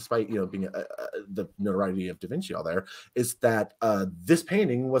 despite being the notoriety of Da Vinci all there, is that this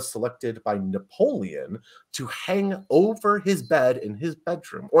painting was selected by Napoleon to hang over his bed in his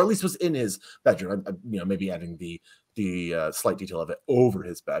bedroom, or at least was in his bedroom. Maybe adding the slight detail of it over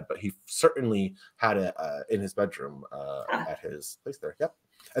his bed, but he certainly had it in his bedroom at his place there. Yep.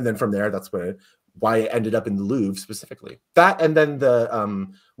 And then from there, that's why it ended up in the Louvre specifically. That, and then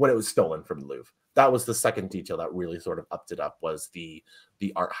the when it was stolen from the Louvre. That was the second detail that really sort of upped it up, was the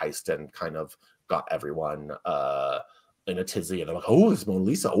art heist and kind of got everyone in a tizzy. And they're like, oh, it's Mona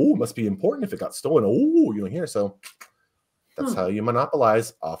Lisa. Oh, it must be important if it got stolen. Oh, here. So that's how you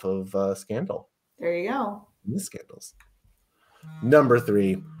monopolize off of scandal. There you go. The scandals. Number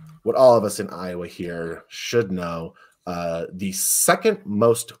three, what all of us in Iowa here should know, the second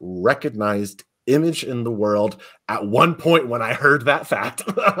most recognized image in the world at one point when I heard that fact,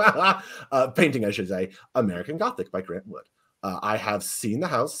 painting, I should say, American Gothic by Grant Wood. I have seen the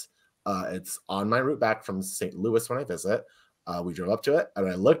house. It's on my route back from St. Louis when I visit. We drove up to it and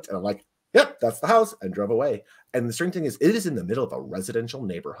I looked and I'm like, yep, that's the house, and drove away. And the strange thing is, it is in the middle of a residential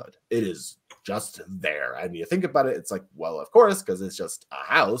neighborhood. It is just there. And you think about it, it's like, well, of course, because it's just a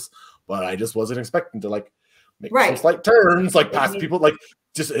house, but I just wasn't expecting to make some slight turns, past people,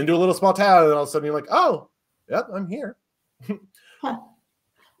 just into a little small town, and all of a sudden you're like, oh, yep, I'm here.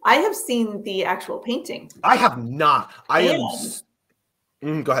 I have seen the actual painting. I have not.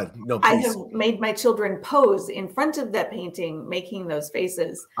 Go ahead. No, please. I have made my children pose in front of that painting, making those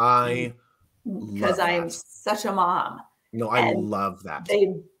faces. Because I'm such a mom. No, I love that.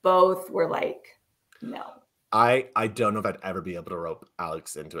 They both were like, no. I don't know if I'd ever be able to rope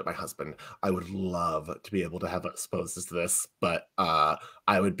Alex into it, my husband. I would love to be able to have us pose to this, but I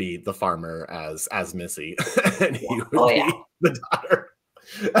would be the farmer as Missi, and he would be the daughter.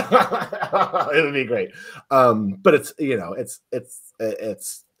 It would be great. But it's it's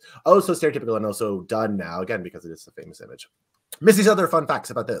so stereotypical and also done now, again, because it is a famous image. Missi's other fun facts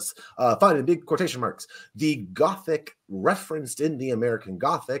about this. Fun in big quotation marks. The Gothic referenced in the American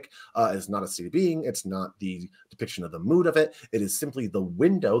Gothic is not a state of being. It's not the depiction of the mood of it. It is simply the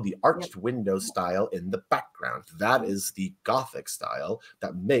window, the arched window style in the background. That is the Gothic style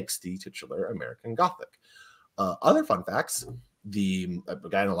that makes the titular American Gothic. Other fun facts. Again,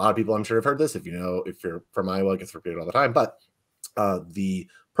 a lot of people I'm sure have heard this. If you're from Iowa, it gets repeated all the time. But the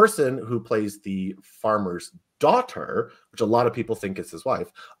person who plays the farmer's daughter, which a lot of people think is his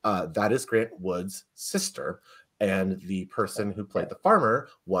wife, that is Grant Wood's sister, and the person who played the farmer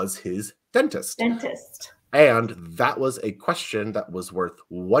was his dentist. And that was a question that was worth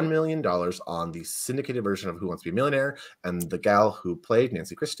 $1 million on the syndicated version of Who Wants to Be a Millionaire. And the gal who played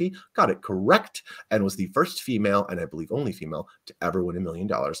Nancy Christie got it correct and was the first female, and I believe only female, to ever win $1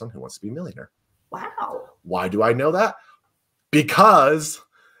 million on Who Wants to Be a Millionaire. Wow. Why do I know that? Because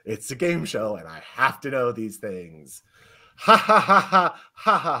it's a game show and I have to know these things. Ha ha ha ha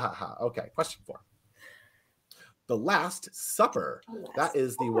ha ha ha ha. Okay, question 4. The Last Supper. That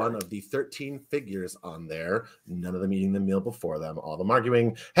is the one of the 13 figures on there. None of them eating the meal before them. All of them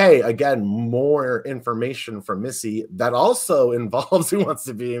arguing. Hey, again, more information from Missi that also involves Who Wants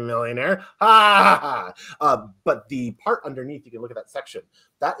to Be a Millionaire. But the part underneath, you can look at that section.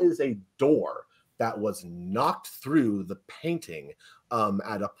 That is a door that was knocked through the painting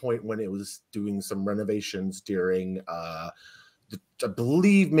at a point when it was doing some renovations during I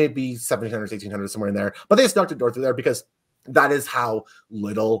believe maybe 1700s, 1800s, somewhere in there. But they just knocked a door through there because that is how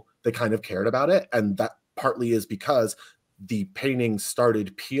little they kind of cared about it. And that partly is because the painting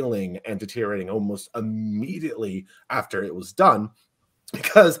started peeling and deteriorating almost immediately after it was done.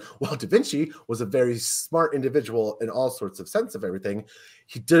 Because while Da Vinci was a very smart individual in all sorts of sense of everything,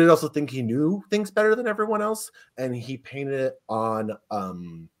 he did also think he knew things better than everyone else. And he painted it on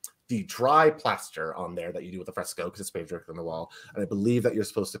the dry plaster on there that you do with a fresco because it's sprayed directly on the wall. And I believe that you're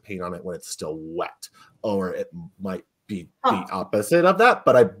supposed to paint on it when it's still wet, or it might be the opposite of that.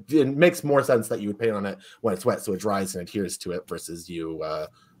 But it makes more sense that you would paint on it when it's wet so it dries and adheres to it versus you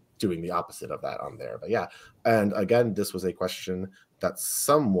doing the opposite of that on there. But yeah, and again, this was a question that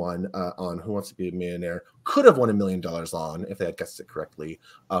someone on Who Wants to Be a Millionaire could have won $1 million on if they had guessed it correctly,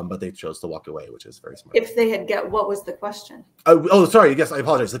 but they chose to walk away, which is very smart. If they had what was the question? Oh, sorry. Yes, I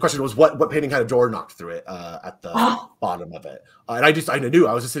apologize. The question was what painting had a door knocked through it at the bottom of it. And I knew.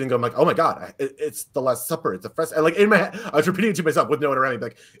 I was just sitting going like, oh my God, it's the Last Supper. It's a fresco. And like in my head, I was repeating it to myself with no one around me.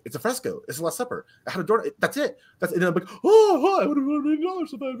 Like, it's a fresco. It's the Last Supper. It had a door. That's it. And I'm like, I would have won $1 million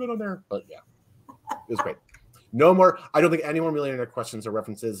if I had been on there. But yeah, it was great. No more. I don't think any more millionaire questions or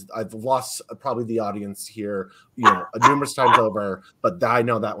references. I've lost probably the audience here, numerous times over, but I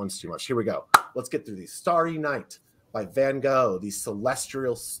know that one's too much. Here we go. Let's get through these. Starry Night by Van Gogh. These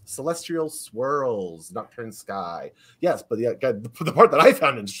celestial swirls, nocturne sky. Yes, but the part that I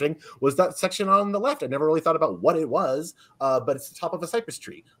found interesting was that section on the left. I never really thought about what it was, but it's the top of a cypress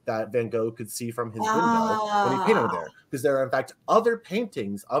tree that Van Gogh could see from his window when he painted there. Because there are, in fact, other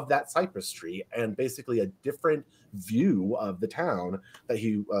paintings of that cypress tree and basically a different view of the town that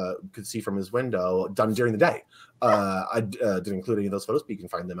he could see from his window done during the day. I didn't include any of those photos, but you can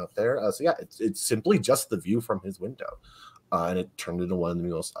find them out there. So yeah, it's simply just the view from his window. And it turned into one of the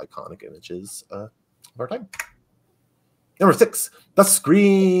most iconic images of our time. Number 6, The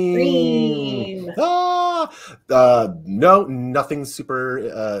Scream. No, nothing super.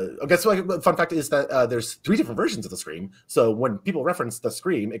 Okay, so fun fact is that there's 3 different versions of The Scream. So when people reference The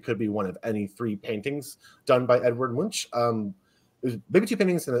Scream, it could be one of any 3 paintings done by Edward Munch. There's maybe 2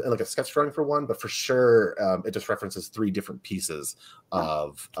 paintings and like a sketch drawing for one, but for sure it just references 3 different pieces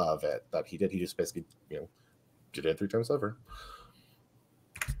of it that he did. He just basically did it 3 times over.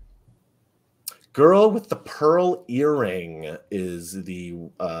 Girl with the Pearl Earring is the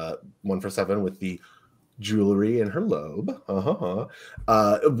one for 7 with the jewelry in her lobe.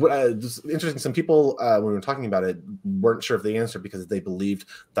 It's interesting. Some people, when we were talking about it, weren't sure if they answered because they believed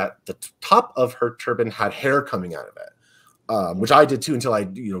that the top of her turban had hair coming out of it. Which I did too until I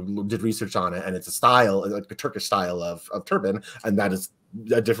did research on it, and it's a style, like a Turkish style of turban, and that is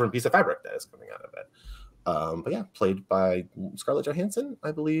a different piece of fabric that is coming out of it. But yeah, played by Scarlett Johansson,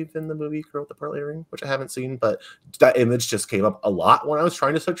 I believe, in the movie Girl with the Pearl Earring, which I haven't seen, but that image just came up a lot when I was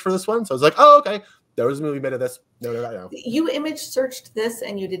trying to search for this one. So I was like, oh, okay, there was a movie made of this. No. You image searched this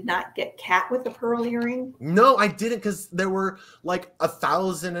and you did not get Cat with the Pearl Earring? No, I didn't, because there were like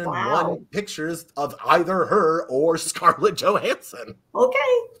 1,001 pictures of either her or Scarlett Johansson. Okay.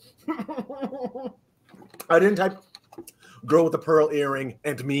 I didn't type Girl with the Pearl Earring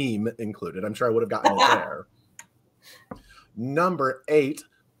and meme included. I'm sure I would have gotten it there. Number 8,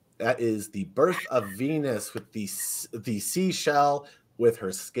 that is The Birth of Venus with the seashell with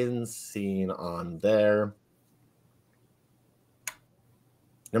her skin seen on there.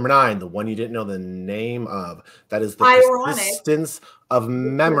 Number 9, the one you didn't know the name of. That is The Persistence of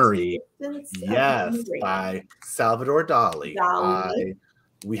Memory. By Salvador Dali.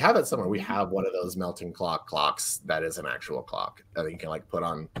 We have it somewhere. We have one of those melting clocks that is an actual clock that you can like put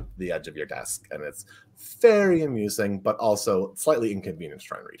on the edge of your desk. And it's very amusing, but also slightly inconvenient to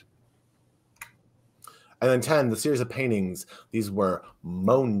try and read. And then 10, the series of paintings. These were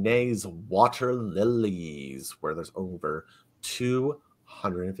Monet's Water Lilies, where there's over 200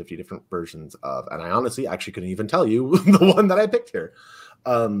 150 different versions of, and I honestly actually couldn't even tell you the one that I picked here.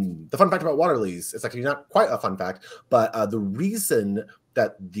 The fun fact about water lilies, it's actually not quite a fun fact, but the reason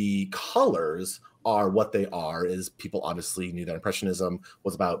that the colors are what they are is people obviously knew that Impressionism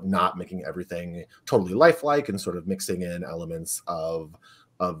was about not making everything totally lifelike and sort of mixing in elements of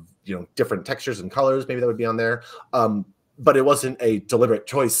different textures and colors maybe that would be on there. But it wasn't a deliberate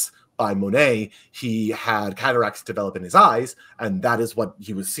choice by Monet. He had cataracts develop in his eyes, and that is what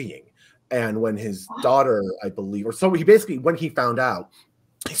he was seeing. And when his daughter, I believe, or so he basically, when he found out,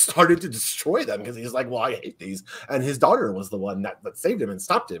 he started to destroy them because he's like, well, I hate these. And his daughter was the one that saved him and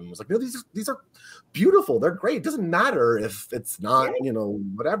stopped him. It was like, no, these are beautiful. They're great. It doesn't matter if it's not,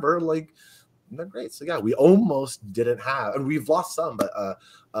 whatever. Like, they're great. So yeah, we almost didn't have, and we've lost some, but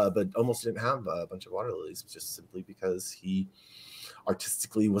almost didn't have a bunch of water lilies, just simply because he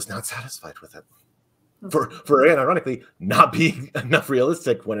artistically was not satisfied with it. For again, ironically, not being enough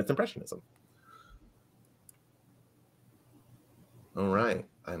realistic when it's Impressionism. All right,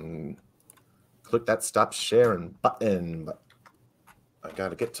 and click that stop sharing button, but I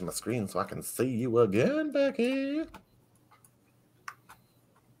gotta get to my screen so I can see you again, Becky.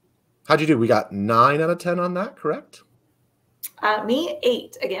 How'd you do? We got 9 out of 10 on that, correct? Me,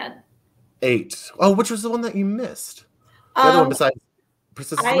 8 again. 8. Oh, which was the one that you missed? The other one besides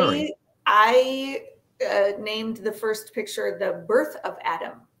Princess Mary. I named the first picture The Birth of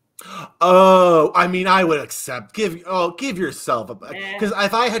Adam. Oh, I mean, I would accept. Give yourself a, because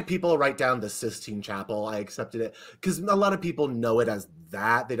if I had people write down the Sistine Chapel, I accepted it because a lot of people know it as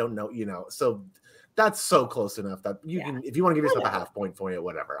that. They don't know, so that's so close enough that you can, if you want to give yourself a half point for it,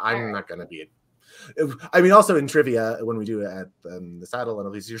 whatever. I'm not going to be. I mean, also in trivia, when we do it at the Saddle and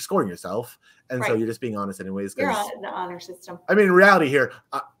all these, you're scoring yourself, and so you're just being honest anyways. You're on the honor system. I mean, in reality here,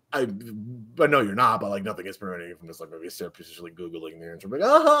 but no, you're not. But like, nothing is preventing you from just like maybe surreptitiously googling the answer, like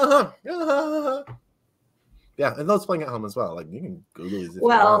yeah. And those playing at home as well, like you can Google these if you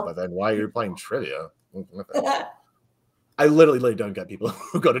want, but then why you're playing trivia? I literally don't get people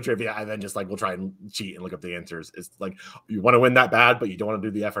who go to trivia and then just like will try and cheat and look up the answers. It's like you want to win that bad, but you don't want to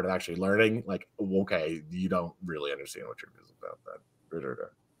do the effort of actually learning. Like, okay, you don't really understand what trivia is about. That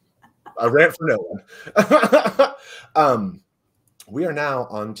a rant for no one. We are now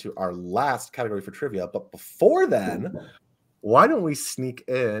on to our last category for trivia, but before then, why don't we sneak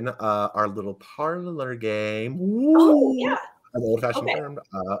in our little parlor game? Woo! Oh, yeah. An old-fashioned term,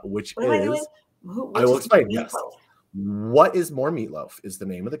 which is... I will explain, yes. What is More Meat Loaf is the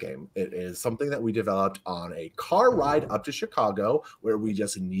name of the game. It is something that we developed on a car ride up to Chicago where we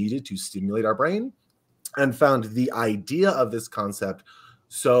just needed to stimulate our brain and found the idea of this concept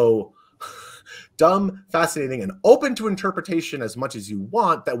so dumb, fascinating, and open to interpretation as much as you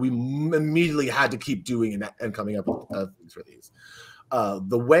want that we immediately had to keep doing and coming up with things for these.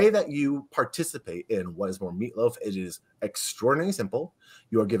 The way that you participate in What is More Meat Loaf, it is extraordinarily simple.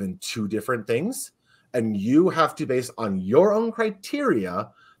 You are given 2 different things, and you have to, based on your own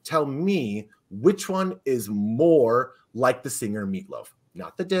criteria, tell me which one is more like the singer Meat Loaf.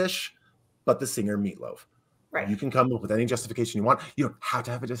 Not the dish, but the singer Meat Loaf. Right. You can come up with any justification you want. You don't have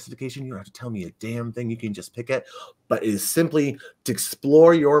to have a justification. You don't have to tell me a damn thing. You can just pick it. But it is simply to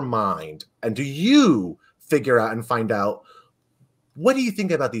explore your mind and do you figure out and find out, what do you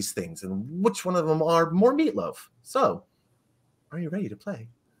think about these things and which one of them are more meatloaf? So, are you ready to play?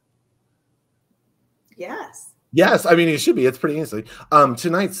 Yes. Yes. I mean, it should be. It's pretty easy.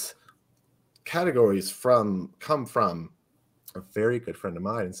 Tonight's categories come from a very good friend of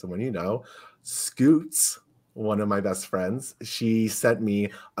mine, someone you know, Scoots, one of my best friends. She sent me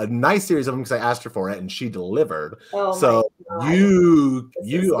a nice series of them because I asked her for it, and she delivered. Oh, so you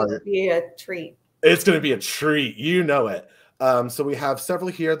are going to be a treat. It's going to be a treat. You know it. So we have several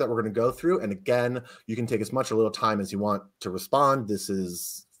here that we're going to go through. And again, you can take as much or little time as you want to respond. This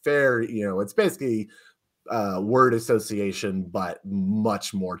is fair. It's basically word association, but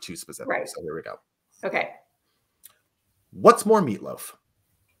much more too specific. Right. So here we go. Okay. What's more meatloaf?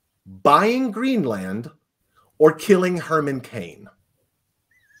 Buying Greenland or killing Herman Cain?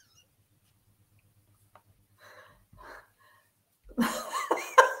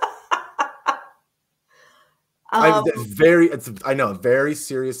 I know, a very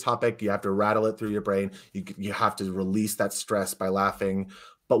serious topic. You have to rattle it through your brain. You have to release that stress by laughing.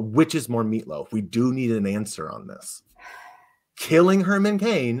 But which is more meatloaf? We do need an answer on this. Killing Herman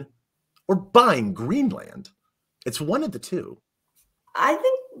Cain or buying Greenland? It's one of the two. I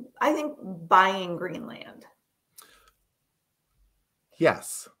think buying Greenland.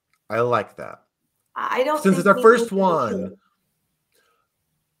 Yes, I like that. I don't. Since it's our first one.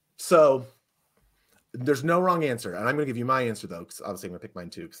 So There's no wrong answer. And I'm going to give you my answer, though, because obviously I'm going to pick mine,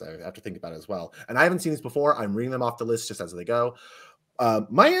 too, because I have to think about it as well. And I haven't seen these before. I'm reading them off the list just as they go.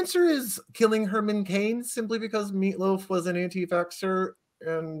 My answer is killing Herman Cain, simply because Meat Loaf was an anti-vaxxer,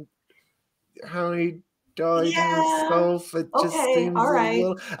 and how he died himself. It just seems a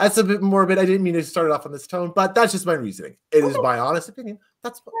little... That's a bit morbid. I didn't mean to start it off on this tone, but that's just my reasoning. It is my honest opinion.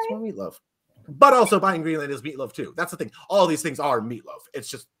 That's more Meat Loaf. But also buying Greenland is Meat Loaf, too. That's the thing. All these things are Meat Loaf. It's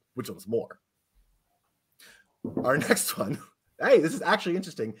just which one's more. Our next one. Hey, this is actually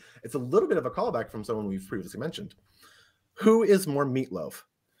interesting. It's a little bit of a callback from someone we've previously mentioned. Who is more Meat Loaf?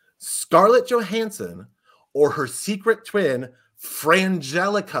 Scarlett Johansson or her secret twin,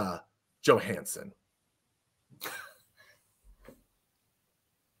 Frangelica Johansson?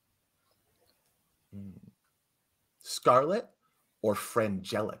 Scarlett or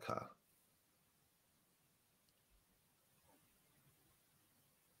Frangelica?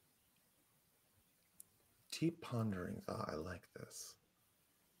 Keep pondering. Oh, I like this.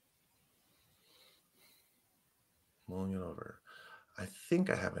 Mulling it over. I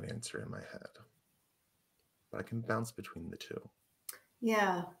think I have an answer in my head, but I can bounce between the two.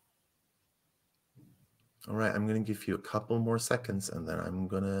 Yeah. All right, I'm going to give you a couple more seconds, and then I'm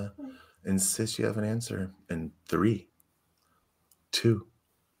going to insist you have an answer in 3, 2,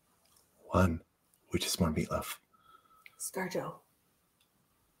 1. Which is more Meat Loaf? Scarjo.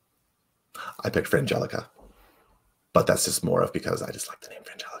 I picked Frangelica, but that's just more of because I just like the name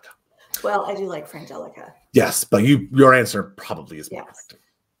Frangelica. Well, I do like Frangelica. Yes, but your answer probably is more correct.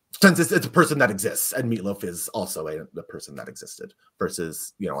 Since it's a person that exists, and Meat Loaf is also a person that existed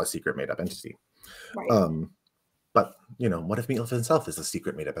versus, a secret made-up entity. Right. But, what if Meat Loaf himself is a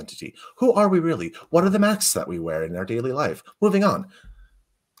secret made-up entity? Who are we really? What are the masks that we wear in our daily life? Moving on.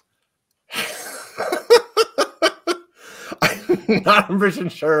 I'm not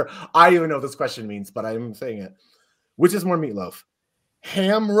 100% sure I even know what this question means, but I'm saying it. Which is more Meat Loaf?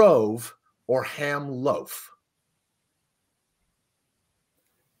 Ham Rove or Ham Loaf?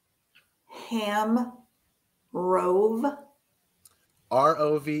 Ham Rove.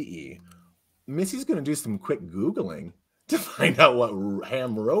 R-O-V-E. Missy's going to do some quick Googling to find out what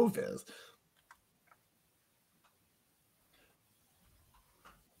Ham Rove is.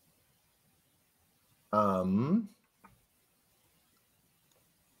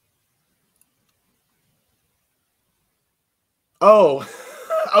 Oh,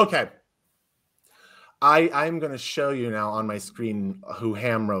 okay. I'm going to show you now on my screen who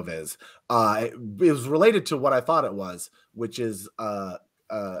Ham Rove is. It was related to what I thought it was, which is who's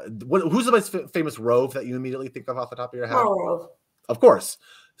the most famous Rove that you immediately think of off the top of your head? Karl Rove. Of course.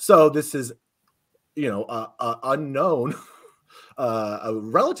 So this is, unknown, a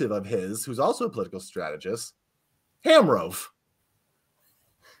relative of his who's also a political strategist, Ham Rove.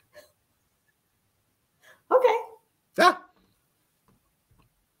 Okay. Yeah.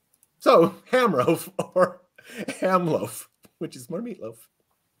 So, Ham Rove or Ham Loaf, which is more Meat Loaf.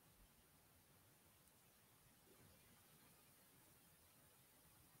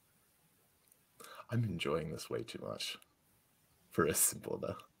 I'm enjoying this way too much for as simple of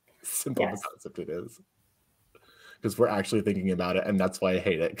a concept it is. Because we're actually thinking about it, and that's why I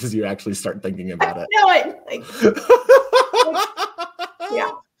hate it, because you actually start thinking about it.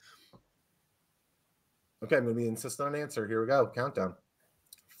 Yeah. Okay, I'm going to be insistent on an answer. Here we go. Countdown.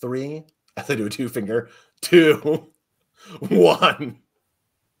 3, as I do a 2-finger, 2, 1.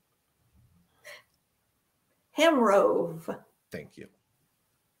 Ham Rove. Thank you.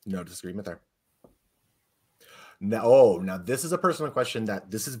 No disagreement there. Now this is a personal question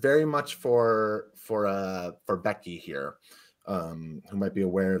that this is very much for Becky here, who might be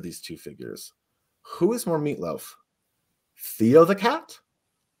aware of these two figures. Who is more Meat Loaf? Theo the cat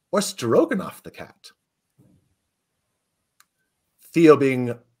or Stroganoff the cat? Theo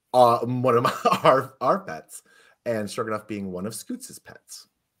being one of our pets, and Stroganoff being one of Scoots' pets.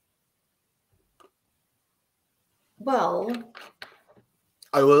 Well,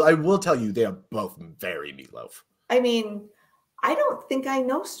 I will tell you they are both very Meat Loaf. I mean, I don't think I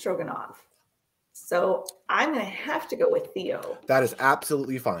know Stroganoff, so I'm going to have to go with Theo. That is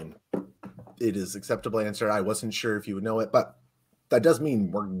absolutely fine. It is acceptable answer. I wasn't sure if you would know it, but that does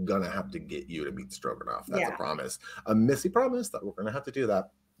mean we're going to have to get you to meet Stroganoff. That's a promise. A Missy promise that we're going to have to do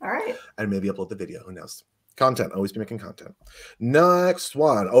that. All right. And maybe upload the video. Who knows? Content. Always be making content. Next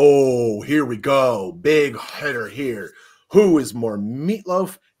one. Oh, here we go. Big hitter here. Who is more Meat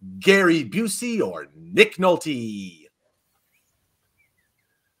Loaf, Gary Busey or Nick Nolte?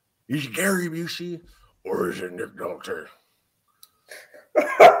 Is it Gary Busey or is it Nick Nolte?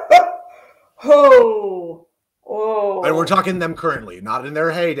 Oh. And we're talking them currently, not in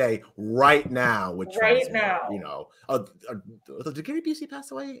their heyday, right now. Which right now, you know, did Gary Busey pass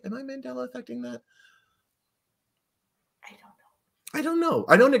away? Am I Mandela affecting that? I don't know.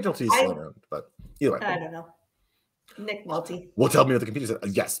 I know Nick Nolte is still around, but either way. I don't know. Nick Nolte. Well, tell me what the computer said.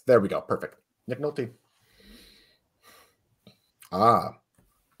 Yes, there we go. Perfect. Nick Nolte. A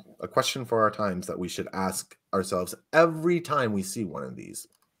question for our times that we should ask ourselves every time we see one of these.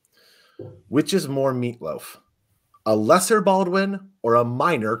 Which is more Meat Loaf? A lesser Baldwin or a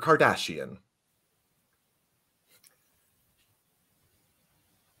minor Kardashian?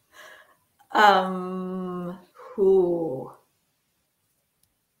 Who?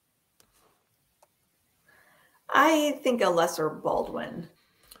 I think a lesser Baldwin.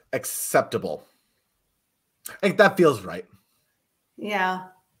 Acceptable. I think that feels right. Yeah.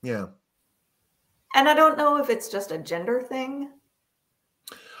 Yeah. And I don't know if it's just a gender thing.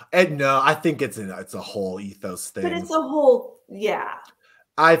 And no, I think it's a whole ethos thing. But it's a whole, yeah.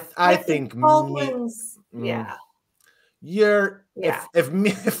 I think Baldwin's, yeah. If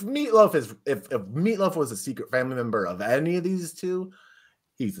Meat Loaf was a secret family member of any of these two,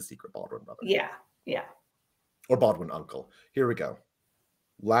 he's a secret Baldwin brother. Yeah. Yeah. Or Baldwin uncle. Here we go.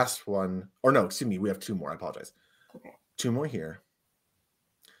 Last one. Or no, excuse me. We have two more. I apologize. Okay. Two more here.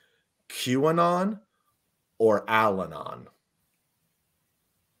 QAnon or Al-Anon?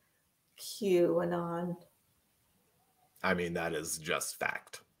 QAnon. I mean, that is just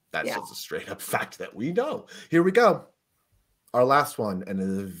fact. That's just a straight up fact that we know. Here we go. Our last one, and it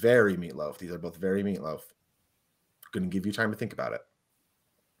is very Meat Loaf. These are both very Meat Loaf. Going to give you time to think about it.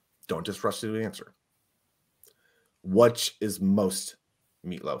 Don't just rush to the answer. Which is most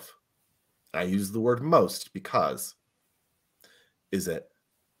Meat Loaf? I use the word most because is it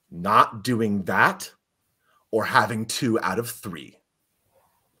not doing that or having 2 out of 3?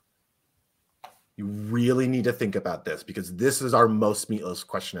 You really need to think about this because this is our most Meat Loaf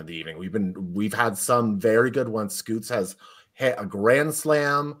question of the evening. We've had some very good ones. Scoots has hit a grand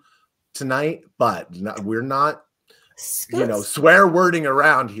slam tonight, but we're not, Scoots, swear wording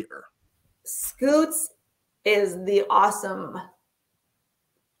around here. Scoots is the awesome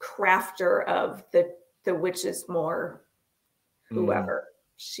crafter of the which is more whoever.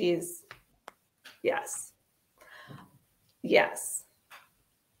 She's yes.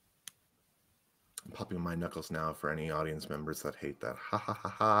 I'm popping my knuckles now for any audience members that hate that. Ha ha ha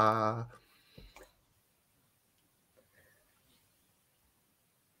ha.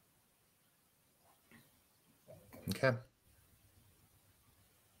 Okay.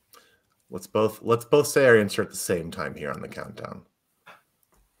 Let's both say our answer at the same time here on the countdown.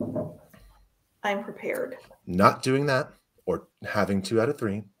 I'm prepared. Not doing that or having 2 out of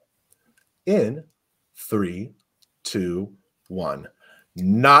 3. In 3, 2, 1.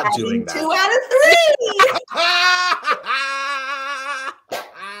 Not doing that. 2 out of 3.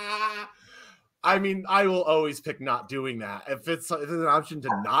 I mean, I will always pick not doing that. If it's an option to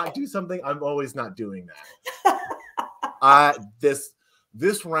not do something, I'm always not doing that.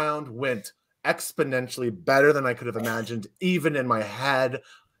 This round went exponentially better than I could have imagined, even in my head.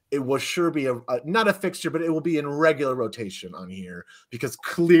 It will sure be not a fixture, but it will be in regular rotation on here because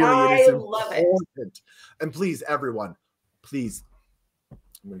clearly it is important. And please, everyone, please,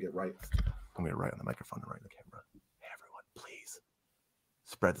 I'm gonna get right on the microphone and right on the camera. Hey, everyone, please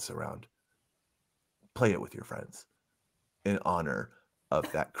spread this around. Play it with your friends in honor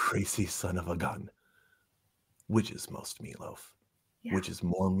of that crazy son of a gun. Which is most Meat Loaf? Yeah. Which is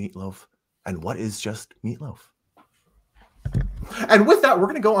more Meat Loaf? And what is just Meat Loaf? And with that, we're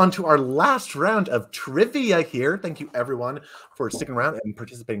going to go on to our last round of trivia here. Thank you, everyone, for sticking around and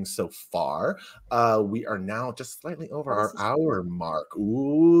participating so far. We are now just slightly over our hour mark.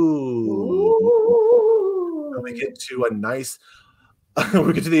 Ooh. We get to a nice...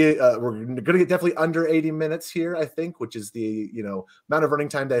 we get to the we're going to get definitely under 80 minutes here, I think, which is the amount of running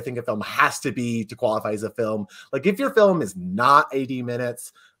time that I think a film has to be to qualify as a film. Like if your film is not 80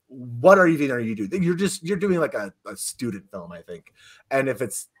 minutes, what are you doing? You're doing like a student film, I think. And if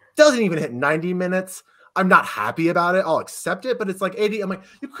it doesn't even hit 90 minutes, I'm not happy about it. I'll accept it, but it's like 80. I'm like,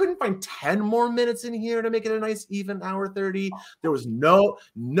 you couldn't find 10 more minutes in here to make it a nice even hour 30. There was no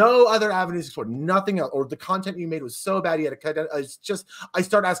other avenues to explore, nothing else. Or the content you made was so bad you had to cut it. I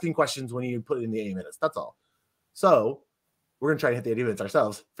start asking questions when you put it in the 80 minutes. That's all. So we're gonna try to hit the 80 minutes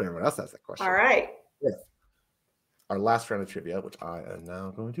ourselves if anyone else has that question. All right. Yeah. Our last round of trivia, which I am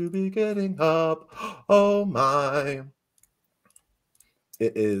now going to be getting up. Oh my.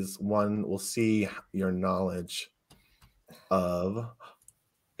 It is one, we'll see your knowledge of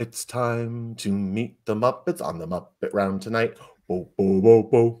it's time to meet the Muppets on the Muppet round tonight. Bo, bo, bo,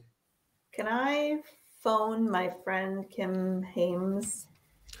 bo. Can I phone my friend Kim Hames?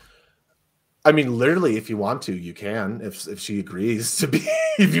 I mean, literally, if you want to, you can. If she agrees to be,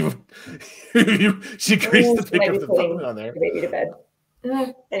 if she agrees to pick up the phone on there. The baby to bed.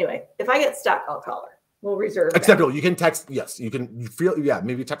 Anyway, if I get stuck, I'll call her. We'll reserve. Acceptable. You can text. Yes, you can.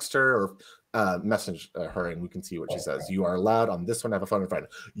 Maybe text her or message her, and we can see what she says. You are allowed on this one. Have a phone friend.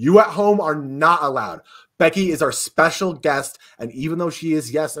 You at home are not allowed. Becky is our special guest, and even though she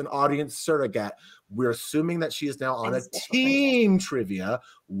is an audience surrogate, we're assuming that she is now on a team trivia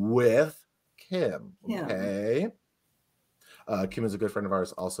with Kim. Okay. Kim is a good friend of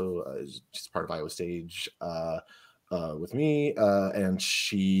ours. Also, she's part of Iowa Stage with me, and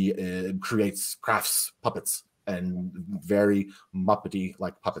she crafts puppets and very Muppety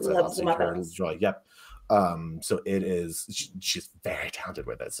like puppets. Loves the Muppets. Enjoy. Yep. So it is. She's very talented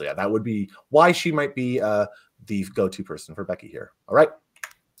with it. So yeah, that would be why she might be the go-to person for Becky here. All right.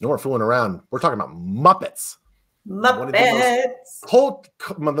 No more fooling around. We're talking about Muppets. Muppets.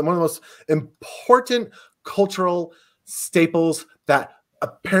 One of the most important cultural staples that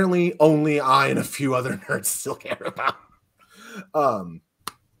apparently only I and a few other nerds still care about.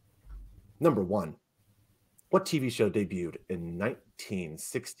 Number one, what TV show debuted in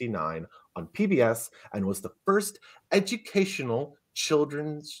 1969 on PBS and was the first educational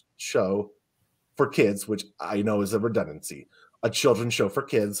children's show for kids, which I know is a redundancy. A children's show for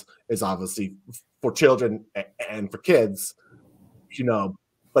kids is obviously for children and for kids,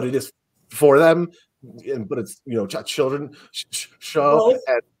 but it is for them, but it's, a children show.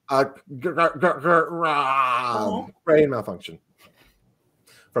 And brain malfunction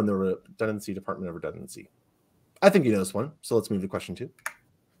from the redundancy department of redundancy. I think you know this one, so let's move to question 2.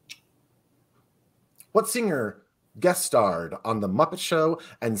 What singer guest starred on The Muppet Show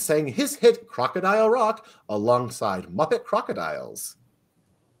and sang his hit Crocodile Rock alongside Muppet Crocodiles?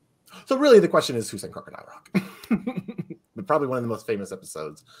 So really the question is, who sang Crocodile Rock? But probably one of the most famous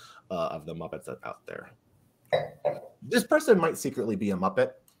episodes of the Muppets out there. This person might secretly be a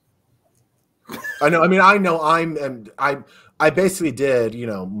Muppet. I basically did,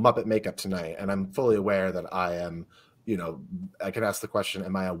 Muppet makeup tonight, and I'm fully aware that I am, I can ask the question,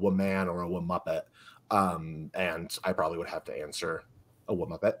 am I a woman or a Muppet? And I probably would have to answer a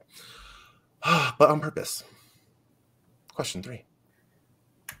Muppet, but on purpose. Question 3.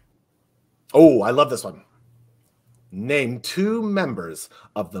 Oh, I love this one. Name 2 members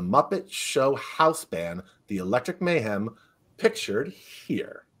of the Muppet Show house band, the Electric Mayhem, pictured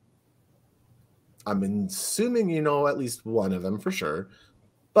here. I'm assuming you know at least one of them for sure.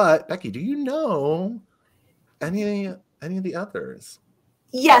 But Becky, do you know any of the others?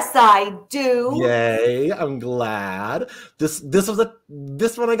 Yes, I do. Yay! I'm glad. This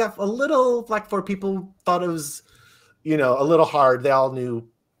one I got a little flack for. People thought it was, a little hard. They all knew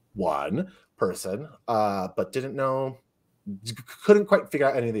one person, but couldn't quite figure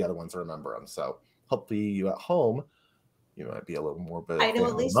out any of the other ones or remember them. So hopefully you at home, you might be a little more. I know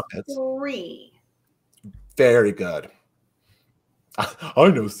at least Muppets. 3. Very good. I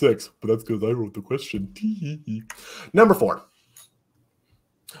know 6, but that's because I wrote the question. Number 4.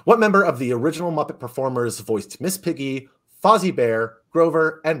 What member of the original Muppet performers voiced Miss Piggy, Fozzie Bear,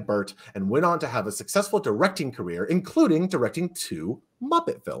 Grover, and Bert, and went on to have a successful directing career, including directing 2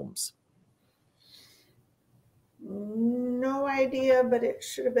 Muppet films? No idea, but it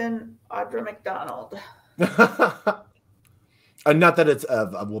should have been Audra McDonald. And not that it's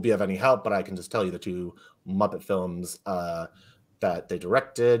will be of any help, but I can just tell you the 2 Muppet films that they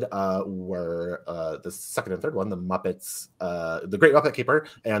directed were the second and third one, the Muppets, The Great Muppet Caper,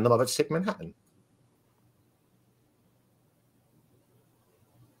 and The Muppets Take Manhattan.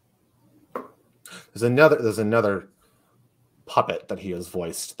 There's another puppet that he has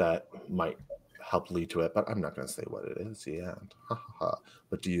voiced that might help lead to it, but I'm not going to say what it is yet.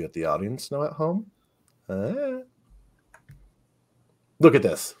 But do you at the audience know at home? Look at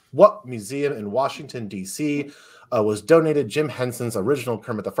this. What museum in Washington, D.C. Was donated Jim Henson's original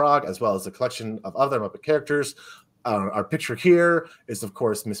Kermit the Frog, as well as a collection of other Muppet characters? Our picture here is, of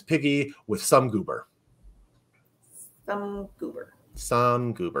course, Miss Piggy with some goober. Some goober.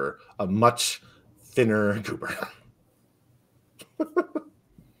 Some goober. A much thinner goober.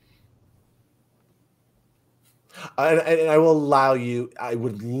 And I will allow you, I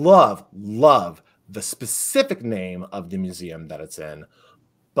would love the specific name of the museum that it's in,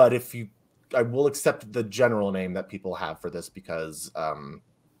 but I will accept the general name that people have for this because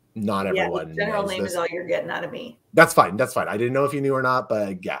not everyone knows. General name is all you're getting out of me. That's fine. I didn't know if you knew or not,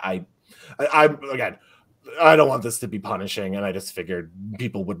 but yeah, I again, I don't want this to be punishing, and I just figured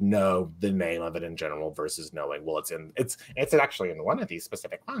people would know the name of it in general versus knowing, well, it's actually in one of these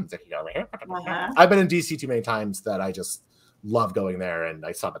specific ones. If you go over here, I've been in DC too many times that I just love going there, and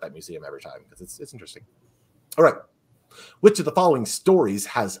I stop at that museum every time because it's interesting. All right, which of the following stories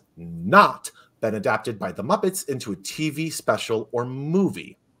has not been adapted by the Muppets into a TV special or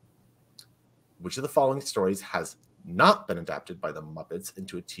movie? Which of the following stories has not been adapted by the Muppets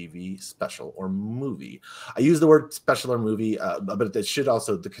into a TV special or movie? I use the word special or movie, but it should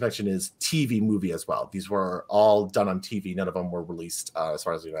also, the connection is TV movie as well. These were all done on TV. None of them were released, as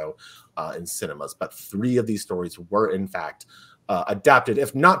far as we know, in cinemas. But 3 of these stories were, in fact, adapted,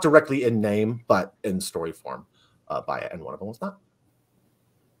 if not directly in name, but in story form by it. And one of them was not.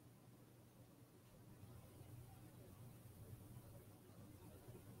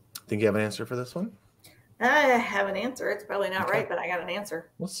 Think you have an answer for this one? I have an answer. It's probably not right, but I got an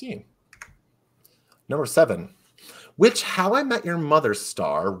answer. We'll see. Number 7. Which How I Met Your Mother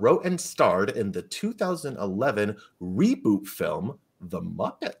star wrote and starred in the 2011 reboot film, The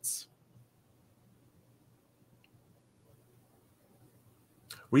Muppets?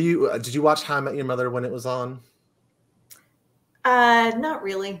 Did you watch How I Met Your Mother when it was on? Not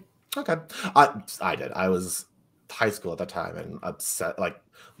really. Okay. I did. I was high school at that time and upset. Like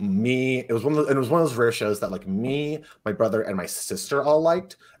me, it was one of those rare shows that like me, my brother, and my sister all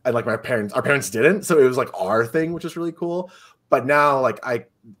liked, and like our parents didn't. So it was like our thing, which is really cool. But now, like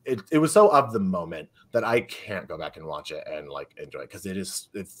it was so of the moment that I can't go back and watch it and like enjoy it because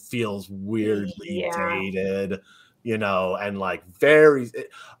it feels weirdly dated, you know, and like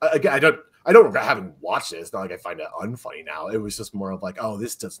again, I don't regret having watched it. It's not like I find it unfunny now. It was just more of like, oh,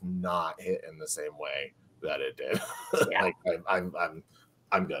 this does not hit in the same way that it did. Yeah. Like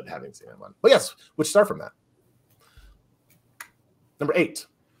I'm good having seen that one. But yes, which start from that. Number 8.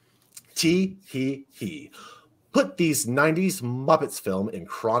 Tee Hee Hee. Put these 90s Muppets film in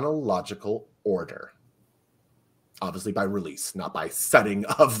chronological order. Obviously by release, not by setting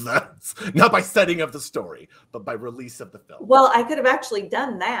of the story, but by release of the film. Well, I could have actually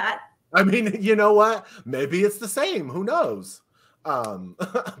done that. I mean, you know what? Maybe it's the same. Who knows?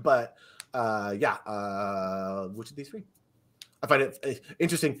 But which of these 3? I find it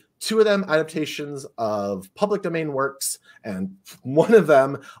interesting. 2 of them adaptations of public domain works, and one of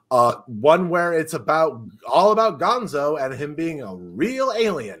them, one where it's all about Gonzo and him being a real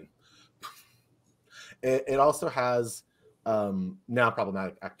alien. It also has now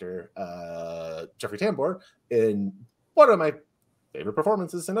problematic actor Jeffrey Tambor in one of my favorite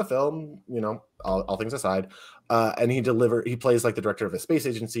performances in a film, you know, all things aside. And he plays like the director of a space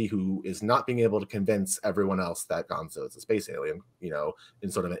agency who is not being able to convince everyone else that Gonzo is a space alien, you know, in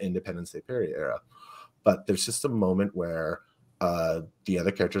sort of an Independence Day period era. But there's just a moment where the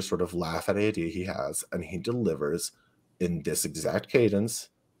other characters sort of laugh at the idea he has, and he delivers in this exact cadence,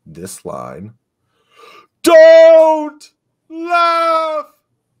 this line: "Don't laugh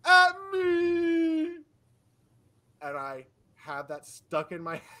at me." And I had that stuck in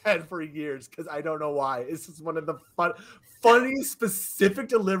my head for years because I don't know why. It's just one of the funny specific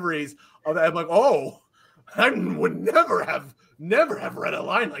deliveries of that. I'm like, oh, I would never have read a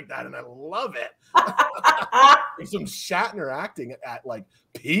line like that, and I love it. There's some Shatner acting at like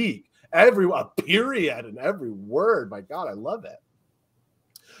peak, a period and every word. My God, I love it.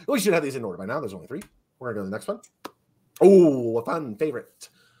 We should have these in order by now. There's only 3. We're gonna go to the next one. Oh, a fun favorite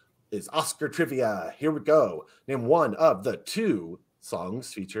is Oscar trivia. Here we go. Name one of the 2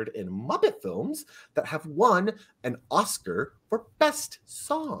 songs featured in Muppet films that have won an Oscar for Best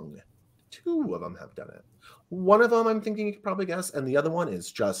Song. 2 of them have done it. One of them I'm thinking you could probably guess, and the other one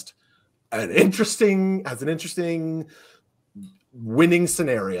is just has an interesting winning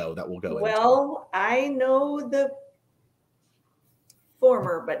scenario that we'll go into. Well, I know the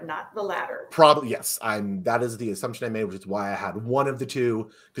former, but not the latter. Probably, yes. That is the assumption I made, which is why I had one of the 2,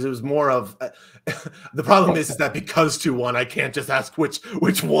 because it was more of the problem is that because 2 won, I can't just ask which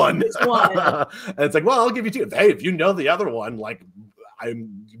one. And it's like, well, I'll give you 2. Hey, if you know the other one, like,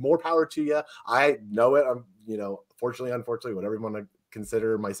 I'm more power to you. I know it. I'm, you know, fortunately, unfortunately, whatever you want to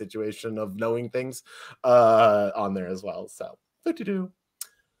consider my situation of knowing things on there as well. So, since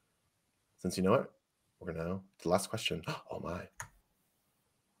you know it, we're gonna know the last question. Oh my.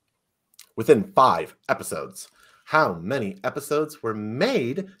 Within 5 episodes, how many episodes were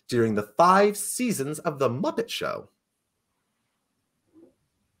made during the 5 seasons of The Muppet Show?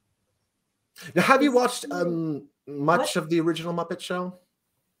 Now, have you watched much of the original Muppet Show?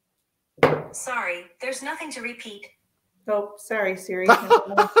 Sorry, there's nothing to repeat. Oh, sorry, Siri.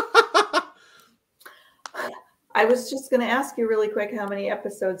 I was just going to ask you really quick how many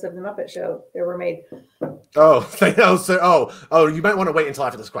episodes of The Muppet Show there were made. Oh, you might want to wait until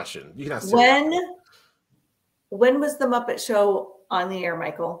after this question. You can ask. When was The Muppet Show on the air,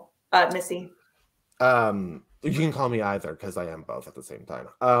 Michael? Missi? You can call me either because I am both at the same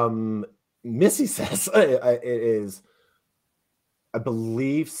time. Missi says it is, I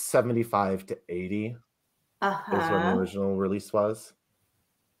believe, 75 to 80 is when the original release was.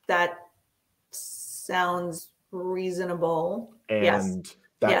 That sounds reasonable. And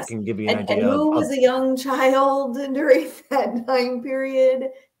that can give you an idea. And who was a young child during that time period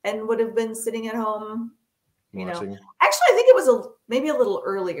and would have been sitting at home, watching? Actually, I think it was maybe a little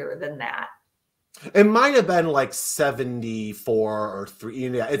earlier than that. It might have been like 74 or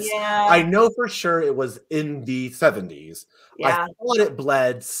 3. I know for sure it was in the 70s. I thought it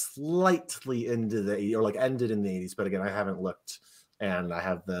bled slightly into the 80s, or like ended in the 80s, but again, I haven't looked, and I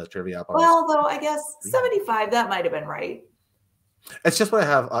have the trivia up on. Well, though, I guess 75, that might have been right. It's just what I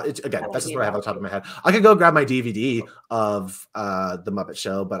have. That's just what I have on the top of my head. I could go grab my DVD of the Muppet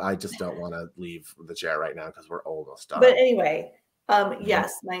Show, but I just don't want to leave the chair right now because we're almost done. But anyway,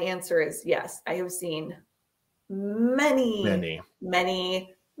 yes, my answer is yes. I have seen many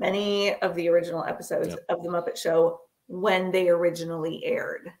of the original episodes of the Muppet Show when they originally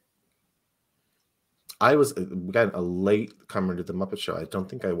aired. I was, again, a late comer to the Muppet Show. I don't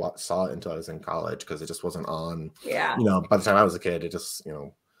think I saw it until I was in college because it just wasn't on. Yeah. By the time I was a kid, it just,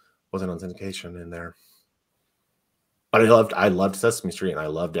 wasn't on syndication in there. But I loved Sesame Street, and I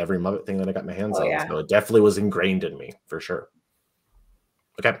loved every Muppet thing that I got my hands on. Yeah. So it definitely was ingrained in me, for sure.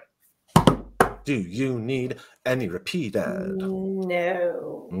 Okay. Do you need any repeated?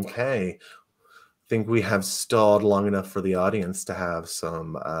 No. Okay. I think we have stalled long enough for the audience to have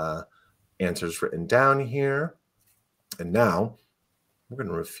some answers written down here. And now we're going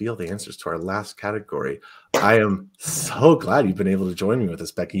to reveal the answers to our last category. I am so glad you've been able to join me with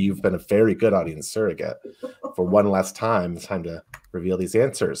this, Becky. You've been a very good audience surrogate. For one last time, it's time to reveal these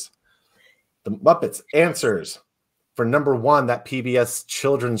answers. The Muppets answers for number 1, that PBS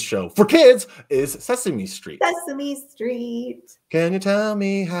children's show for kids, is Sesame Street. Sesame Street. Can you tell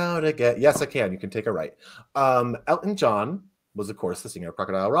me how to get... Yes, I can. You can take a right. Elton John was, of course, the singer of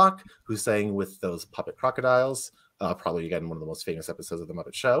Crocodile Rock, who sang with those puppet crocodiles. Probably, again, one of the most famous episodes of The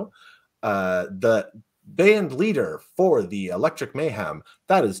Muppet Show. The band leader for the Electric Mayhem,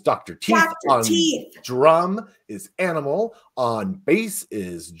 that is Dr. Teeth. Drum is Animal. On bass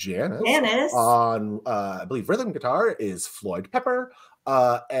is Janice. On, I believe, rhythm guitar is Floyd Pepper.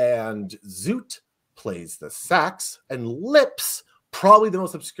 And Zoot plays the sax. And Lips, probably the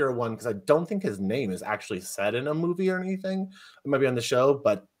most obscure one, because I don't think his name is actually said in a movie or anything. It might be on the show,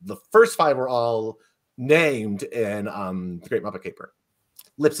 but the first 5 were all named in The Great Muppet Caper.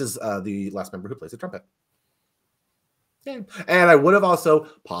 Lips is the last member who plays the trumpet. Yeah. And I would have also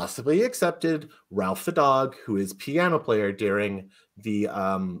possibly accepted Ralph the dog, who is piano player during the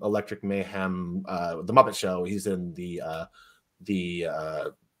Electric Mayhem, the Muppet Show. He's in the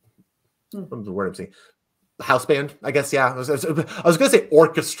what's the word I'm saying? House band, I guess. Yeah, I was going to say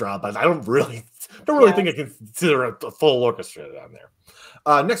orchestra, but I don't really think I can consider a full orchestra down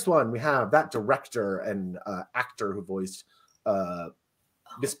there. Next one, we have that director and actor who voiced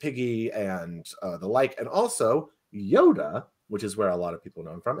Miss Piggy and the like, and also Yoda, which is where a lot of people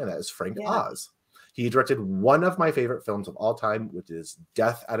know him from, and that is Frank Oz. He directed one of my favorite films of all time, which is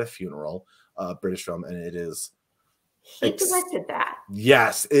Death at a Funeral, a British film, and it is... He directed that?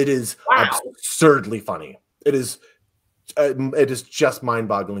 Yes, it is absurdly funny. It is just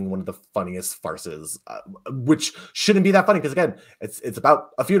mind-boggling, one of the funniest farces, which shouldn't be that funny because, again, it's about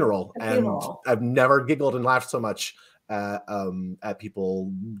a funeral. I've never giggled and laughed so much at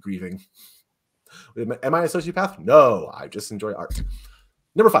people grieving. Am I a sociopath? No, I just enjoy art.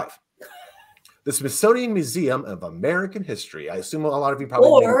 Number 5. The Smithsonian Museum of American History. I assume a lot of you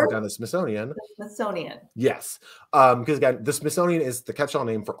probably put down the Smithsonian. The Smithsonian. Yes. Because, again, the Smithsonian is the catch-all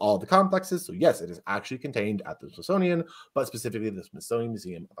name for all the complexes. So, yes, it is actually contained at the Smithsonian, but specifically the Smithsonian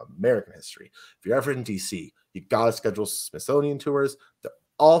Museum of American History. If you're ever in D.C., you got to schedule Smithsonian tours. They're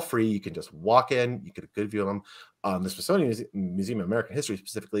all free. You can just walk in. You get a good view of them. The Smithsonian Museum of American History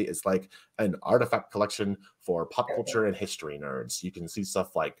specifically is like an artifact collection for pop culture and history nerds. You can see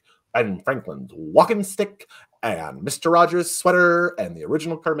stuff like Ben Franklin's walking stick and Mr. Rogers' sweater and the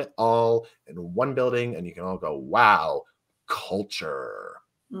original Kermit all in one building, and you can all go, wow, culture.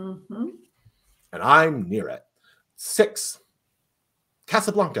 Mm-hmm. And I'm near it. 6.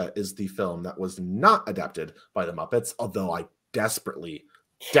 Casablanca is the film that was not adapted by the Muppets, although I desperately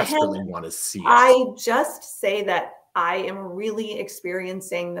want to see it. I just say that I am really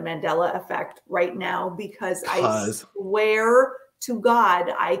experiencing the Mandela effect right now because I swear to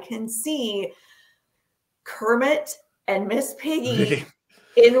God, I can see Kermit and Miss Piggy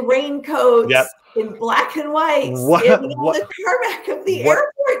in raincoats, in black and white, standing on the tarmac of the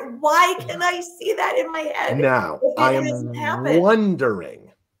airport. Why can I see that in my head? Now, I am wondering.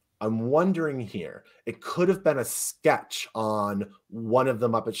 I'm wondering here, it could have been a sketch on one of the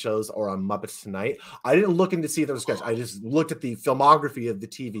Muppet shows or on Muppets Tonight. I didn't look in to see if there was a sketch. I just looked at the filmography of the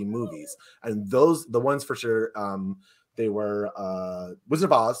TV movies, and the ones for sure, they were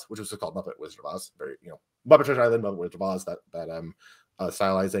Wizard of Oz, which was called Muppet Wizard of Oz, very, Muppet Treasure Island, Muppet Wizard of Oz, that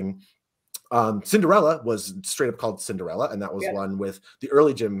stylizing. Cinderella was straight up called Cinderella, and that was one with the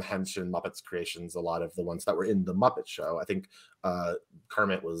early Jim Henson Muppets creations, a lot of the ones that were in the Muppet Show. I think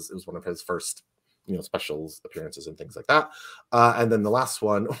Kermit was one of his first specials appearances and things like that. And then the last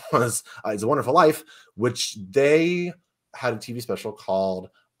one was It's a Wonderful Life, which they had a TV special called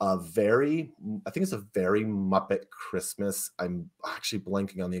I think it's a Very Muppet Christmas. I'm actually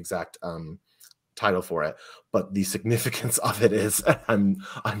blanking on the exact title for it, but the significance of it is, I'm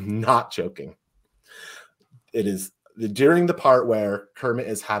not joking, it is during the part where Kermit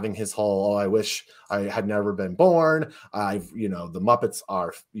is having his whole, I wish I had never been born, the Muppets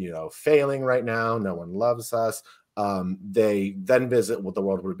are failing right now, no one loves us. They then visit what the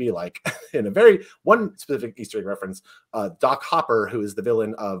world would be like in a one specific Easter egg reference. Doc Hopper, who is the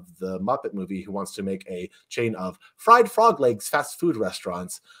villain of the Muppet movie, who wants to make a chain of fried frog legs fast food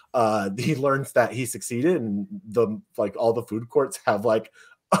restaurants, he learns that he succeeded, and all the food courts have a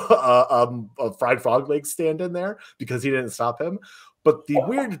fried frog leg stand in there because he didn't stop him. But the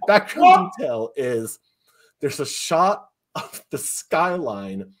weird background detail is there's a shot of the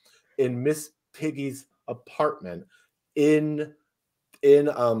skyline in Miss Piggy's apartment in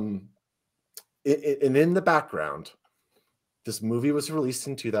the background. This movie was released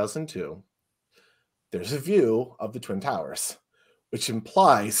in 2002. There's a view of the Twin Towers, which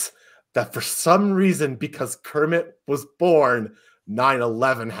implies that for some reason, because Kermit was born,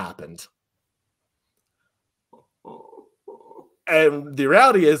 9/11 happened. And the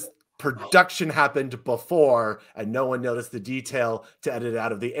reality is, production happened before, and no one noticed the detail to edit it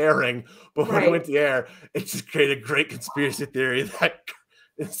out of the airing. But when it went to the air, it just created a great conspiracy theory that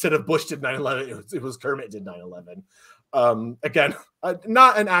instead of Bush did 9/11, it was Kermit did 9/11. Again,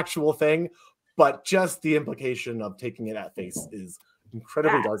 not an actual thing, but just the implication of taking it at face is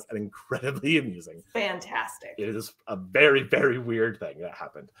incredibly dark and incredibly amusing. Fantastic. It is a very, very weird thing that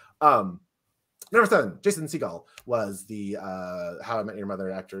happened. Number 7, Jason Segel was the How I Met Your Mother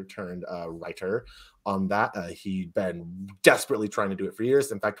actor turned writer on that. He'd been desperately trying to do it for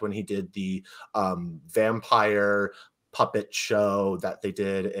years. In fact, when he did the vampire puppet show that they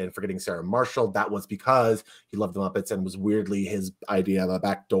did in Forgetting Sarah Marshall, that was because he loved the Muppets and was weirdly his idea of a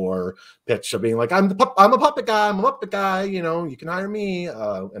backdoor pitch of being like, I'm a puppet guy, I'm a Muppet guy, you can hire me,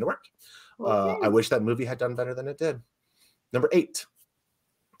 and it worked. I wish that movie had done better than it did. Number 8.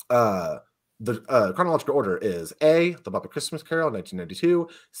 The chronological order is A, The Muppet Christmas Carol, 1992,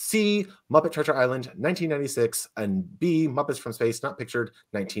 C, Muppet Treasure Island, 1996, and B, Muppets from Space Not Pictured,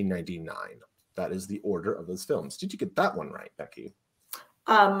 1999. That is the order of those films. Did you get that one right, Becky?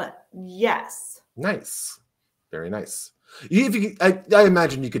 Yes. Nice. Very nice. I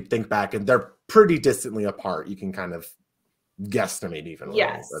imagine you could think back, and they're pretty distantly apart. You can kind of guesstimate even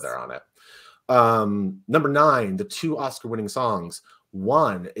where they're on it. Number 9, the 2 Oscar-winning songs.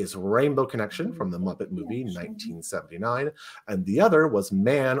 One is Rainbow Connection from the Muppet movie, 1979, and the other was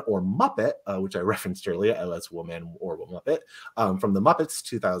Man or Muppet, which I referenced earlier as Woman or Muppet, from the Muppets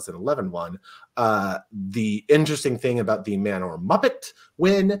 2011 one. The interesting thing about the Man or Muppet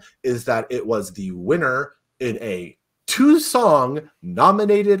win is that it was the winner in a 2-song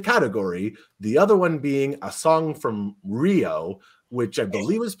nominated category, the other one being a song from Rio, which I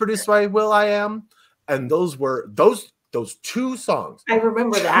believe was produced by will.i.am, and those 2 songs. I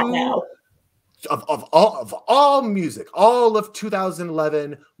remember that now. Of all music, all of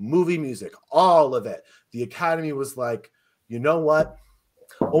 2011 movie music, all of it. The Academy was like, you know what?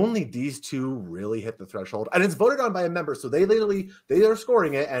 Only these 2 really hit the threshold. And it's voted on by a member. So they are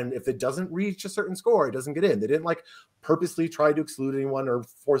scoring it. And if it doesn't reach a certain score, it doesn't get in. They didn't purposely try to exclude anyone or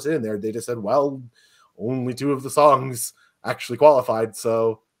force it in there. They just said, well, only 2 of the songs actually qualified.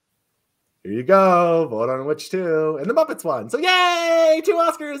 So here you go. Vote on which 2. And the Muppets won. So yay! 2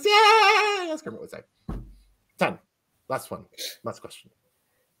 Oscars. Yay! As Kermit would say. 10. Last one. Last question.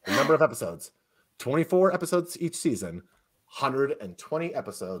 The number of episodes. 24 episodes each season. 120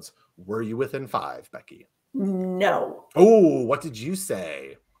 episodes. Were you within 5, Becky? No. Oh, what did you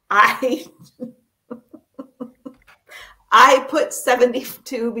say? I put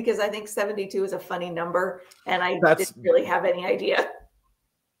 72 because I think 72 is a funny number, and I didn't really have any idea.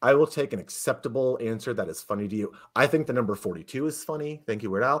 I will take an acceptable answer that is funny to you. I think the number 42 is funny. Thank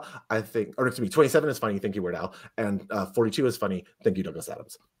you, Weird Al. I think, or excuse me, 27 is funny. Thank you, Weird Al. And 42 is funny. Thank you, Douglas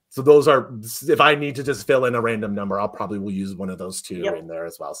Adams. So those are, if I need to just fill in a random number, I'll probably will use one of those two in there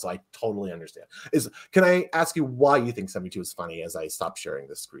as well. So I totally understand. Can I ask you why you think 72 is funny as I stop sharing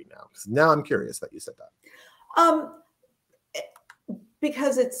this screen now? Because now I'm curious that you said that.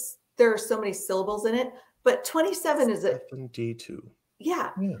 Because there are so many syllables in it, but 27 is 72.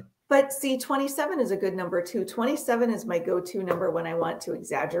 Yeah. But see, 27 is a good number too. 27 is my go-to number when I want to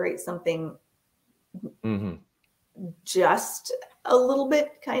exaggerate something just a little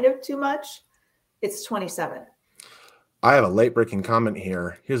bit, kind of too much. It's 27. I have a late breaking comment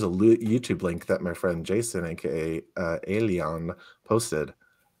here. Here's a YouTube link that my friend Jason, aka Alien, posted.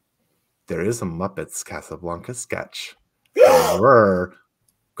 There is a Muppets Casablanca sketch. We're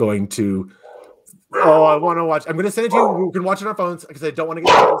going to. Oh, I want to watch. I'm going to send it to you. You can watch it on our phones because I don't want to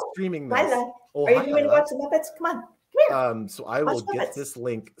get streaming this. Are you going to watch the Muppets? Come on. Come here. So I will get this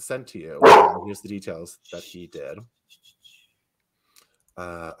link sent to you. Here's the details that he did.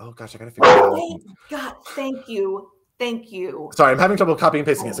 Oh gosh, I gotta figure it out. God, thank you. Thank you. Sorry, I'm having trouble copying and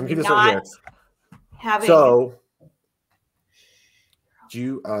pasting it. So I'm keeping this right here. So do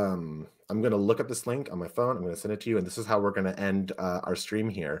you I'm going to look up this link on my phone. I'm going to send it to you. And this is how we're going to end our stream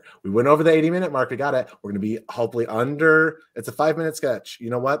here. We went over the 80-minute mark. We got it. We're going to be hopefully under. It's a 5-minute sketch. You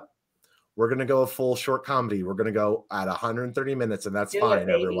know what? We're going to go a full short comedy. We're going to go at 130 minutes, and that's fine,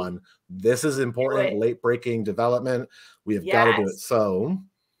 everyone. This is important, late-breaking development. We have got to do it. So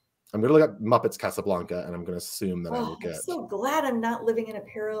I'm going to look up Muppets Casablanca, and I'm going to assume that I will get. I'm so glad I'm not living in a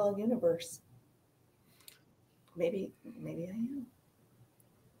parallel universe. Maybe I am.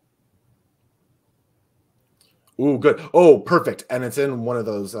 Ooh, good. Oh, perfect. And it's in one of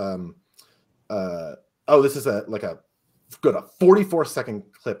those. This is a 44-second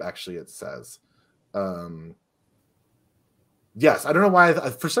clip. Actually, it says. Yes, I don't know why.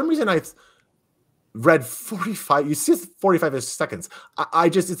 For some reason, I read 45. You see, 45 seconds. I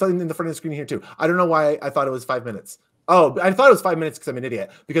just it's in the front of the screen here too. I don't know why I thought it was 5 minutes. Oh, I thought it was 5 minutes because I'm an idiot.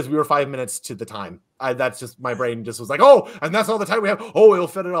 Because we were 5 minutes to the time. That's just my brain just was like, oh, and that's all the time we have. Oh, it'll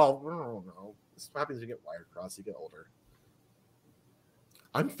fit it all. Oh, no. This happens when you get wired cross, you get older.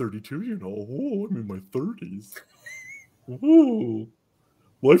 I'm 32, you know. Oh, I'm in my 30s. Ooh.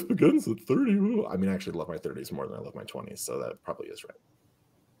 Life begins at 30. Ooh. I mean, I actually love my 30s more than I love my 20s, so that probably is right.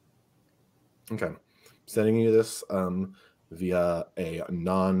 Okay. Sending you this via a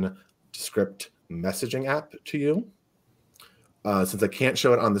nondescript messaging app to you. Since I can't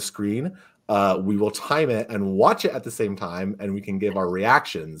show it on the screen, we will time it and watch it at the same time, and we can give our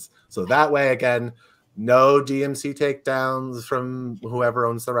reactions. So that way, again, no DMC takedowns from whoever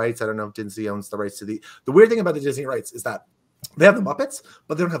owns the rights. I don't know if Disney owns the rights to the weird thing about the Disney rights is that they have the Muppets,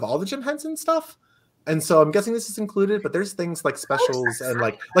 but they don't have all the Jim Henson stuff. And so I'm guessing this is included, but there's things like specials and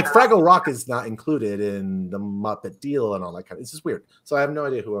like Fraggle Rock is not included in the Muppet deal and all that kind of. It's just weird. So I have no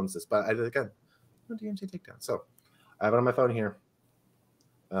idea who owns this, but again, no DMC takedown. So I have it on my phone here.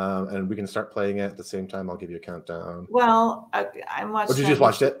 And we can start playing it at the same time. I'll give you a countdown. Well, I'm watching. Oh, did you just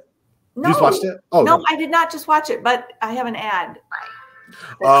watched it? No, you just watched it? Oh no, I did not just watch it, but I have an ad.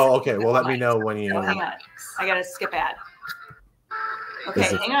 Oh, okay. Well, let me know when you. Oh, hang on, I gotta skip ad. Okay,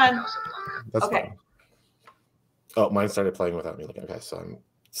 hang on. That's fine. Oh, mine started playing without me looking. Okay, so I'm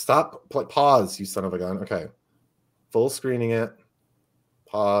pause, you son of a gun. Okay, full screening it.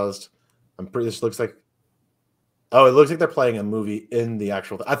 Paused. I'm pretty. This looks like. Oh, it looks like they're playing a movie in the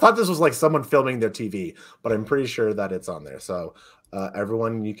actual. I thought this was like someone filming their TV, but I'm pretty sure that it's on there. So,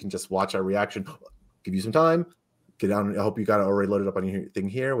 everyone, you can just watch our reaction. Give you some time. Get down. I hope you got it already loaded up on your thing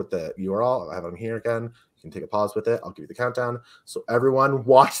here with the URL. I have it on here again. You can take a pause with it. I'll give you the countdown. So, everyone,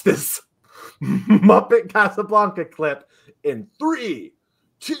 watch this Muppet Casablanca clip in 3,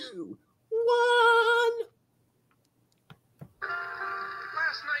 2, 1.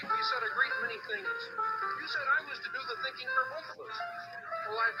 Last night we said a great many things. You said I was to do the thinking for both of us.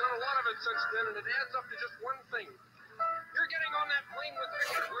 Well, I've done a lot of it since then, and it adds up to just one thing. You're getting on that plane with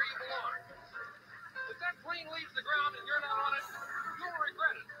Becky where you belong. If that plane leaves the ground and you're not on it, you'll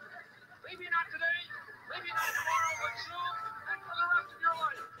regret it. Maybe not today, maybe not tomorrow, but soon, and for the rest of your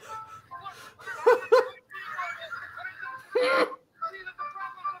life. Look, see that the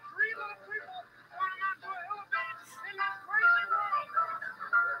problem of 3 little people want to amount to a hill of beans in this crazy world.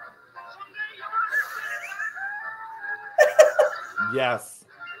 Someday you'll understand. Yes.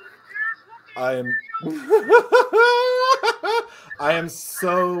 I am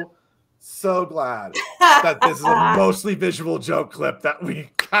so glad that this is a mostly visual joke clip that we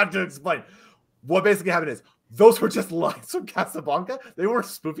had to explain. What basically happened is those were just lines from Casablanca. They weren't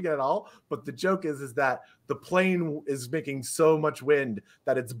spoofing it at all. But the joke is that the plane is making so much wind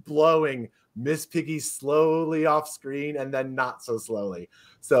that it's blowing Miss Piggy slowly off screen and then not so slowly.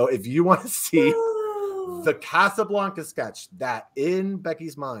 So if you want to see the Casablanca sketch that in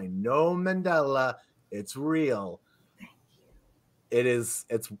Becky's mind, no Mandela, it's real. It's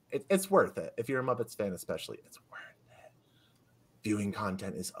worth it. If you're a Muppets fan, especially, it's worth it. Viewing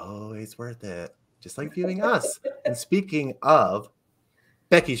content is always worth it. Just like viewing us. And speaking of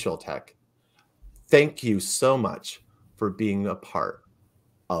Becky Scholtec, thank you so much for being a part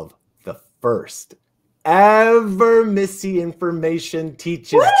of the first ever Missi Information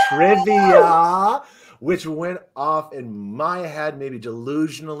Teaches Trivia, which went off in my head, maybe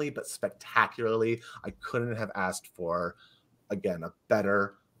delusionally, but spectacularly. I couldn't have asked for, again, a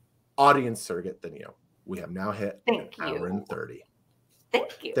better audience surrogate than you. We have now hit an hour and 30.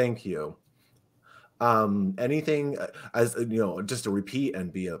 Thank you. Thank you. Anything, as you know, just to repeat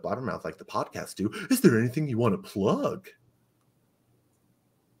and be a blabbermouth like the podcast do, is there anything you want to plug?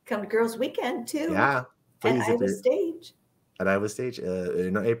 Come to Girls Weekend too. Yeah, please. At Iowa Stage. At Iowa Stage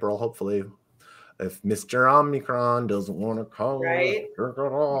in April, hopefully. If Mr. Omicron doesn't want to call. Right.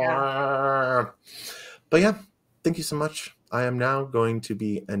 Yeah. But yeah, thank you so much. I am now going to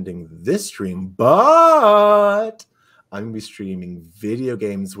be ending this stream, but I'm going to be streaming video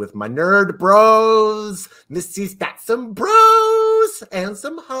games with my nerd bros. Missy's got some bros and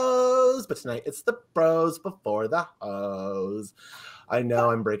some hoes, but tonight it's the bros before the hoes. I know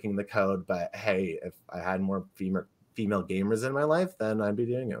I'm breaking the code, but hey, if I had more female gamers in my life, then I'd be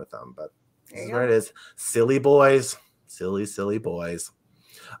doing it with them. But this is where it is. Silly boys. Silly boys.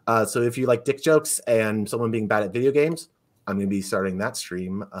 So if you like dick jokes and someone being bad at video games, I'm going to be starting that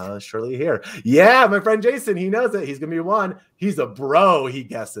stream shortly here. Yeah, my friend Jason, he knows it. He's going to be one. He's a bro, he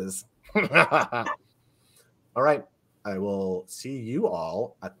guesses. All right. I will see you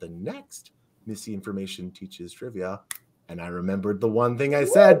all at the next Missi Information Teaches Trivia. And I remembered the one thing I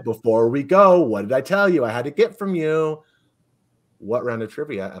said before we go. What did I tell you? I had to get from you. What round of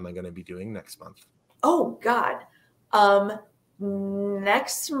trivia am I going to be doing next month? Oh, God.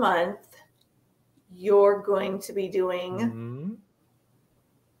 Next month, you're going to be doing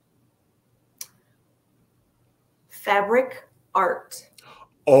fabric art.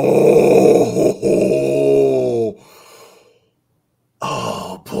 Oh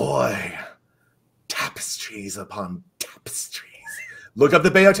boy. Tapestries upon tapestries. Look up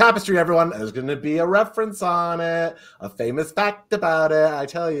the Bayo Tapestry, everyone. There's going to be a reference on it, a famous fact about it. I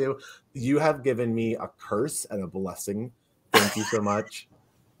tell you, you have given me a curse and a blessing. Thank you so much.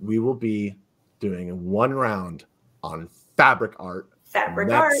 We will be doing one round on fabric art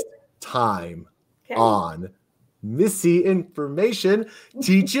next time on Missi Information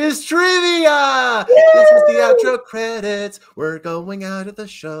Teaches Trivia. This is the outro credits. We're going out of the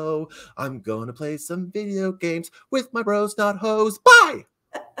show. I'm going to play some video games with my bros, not hoes. Bye.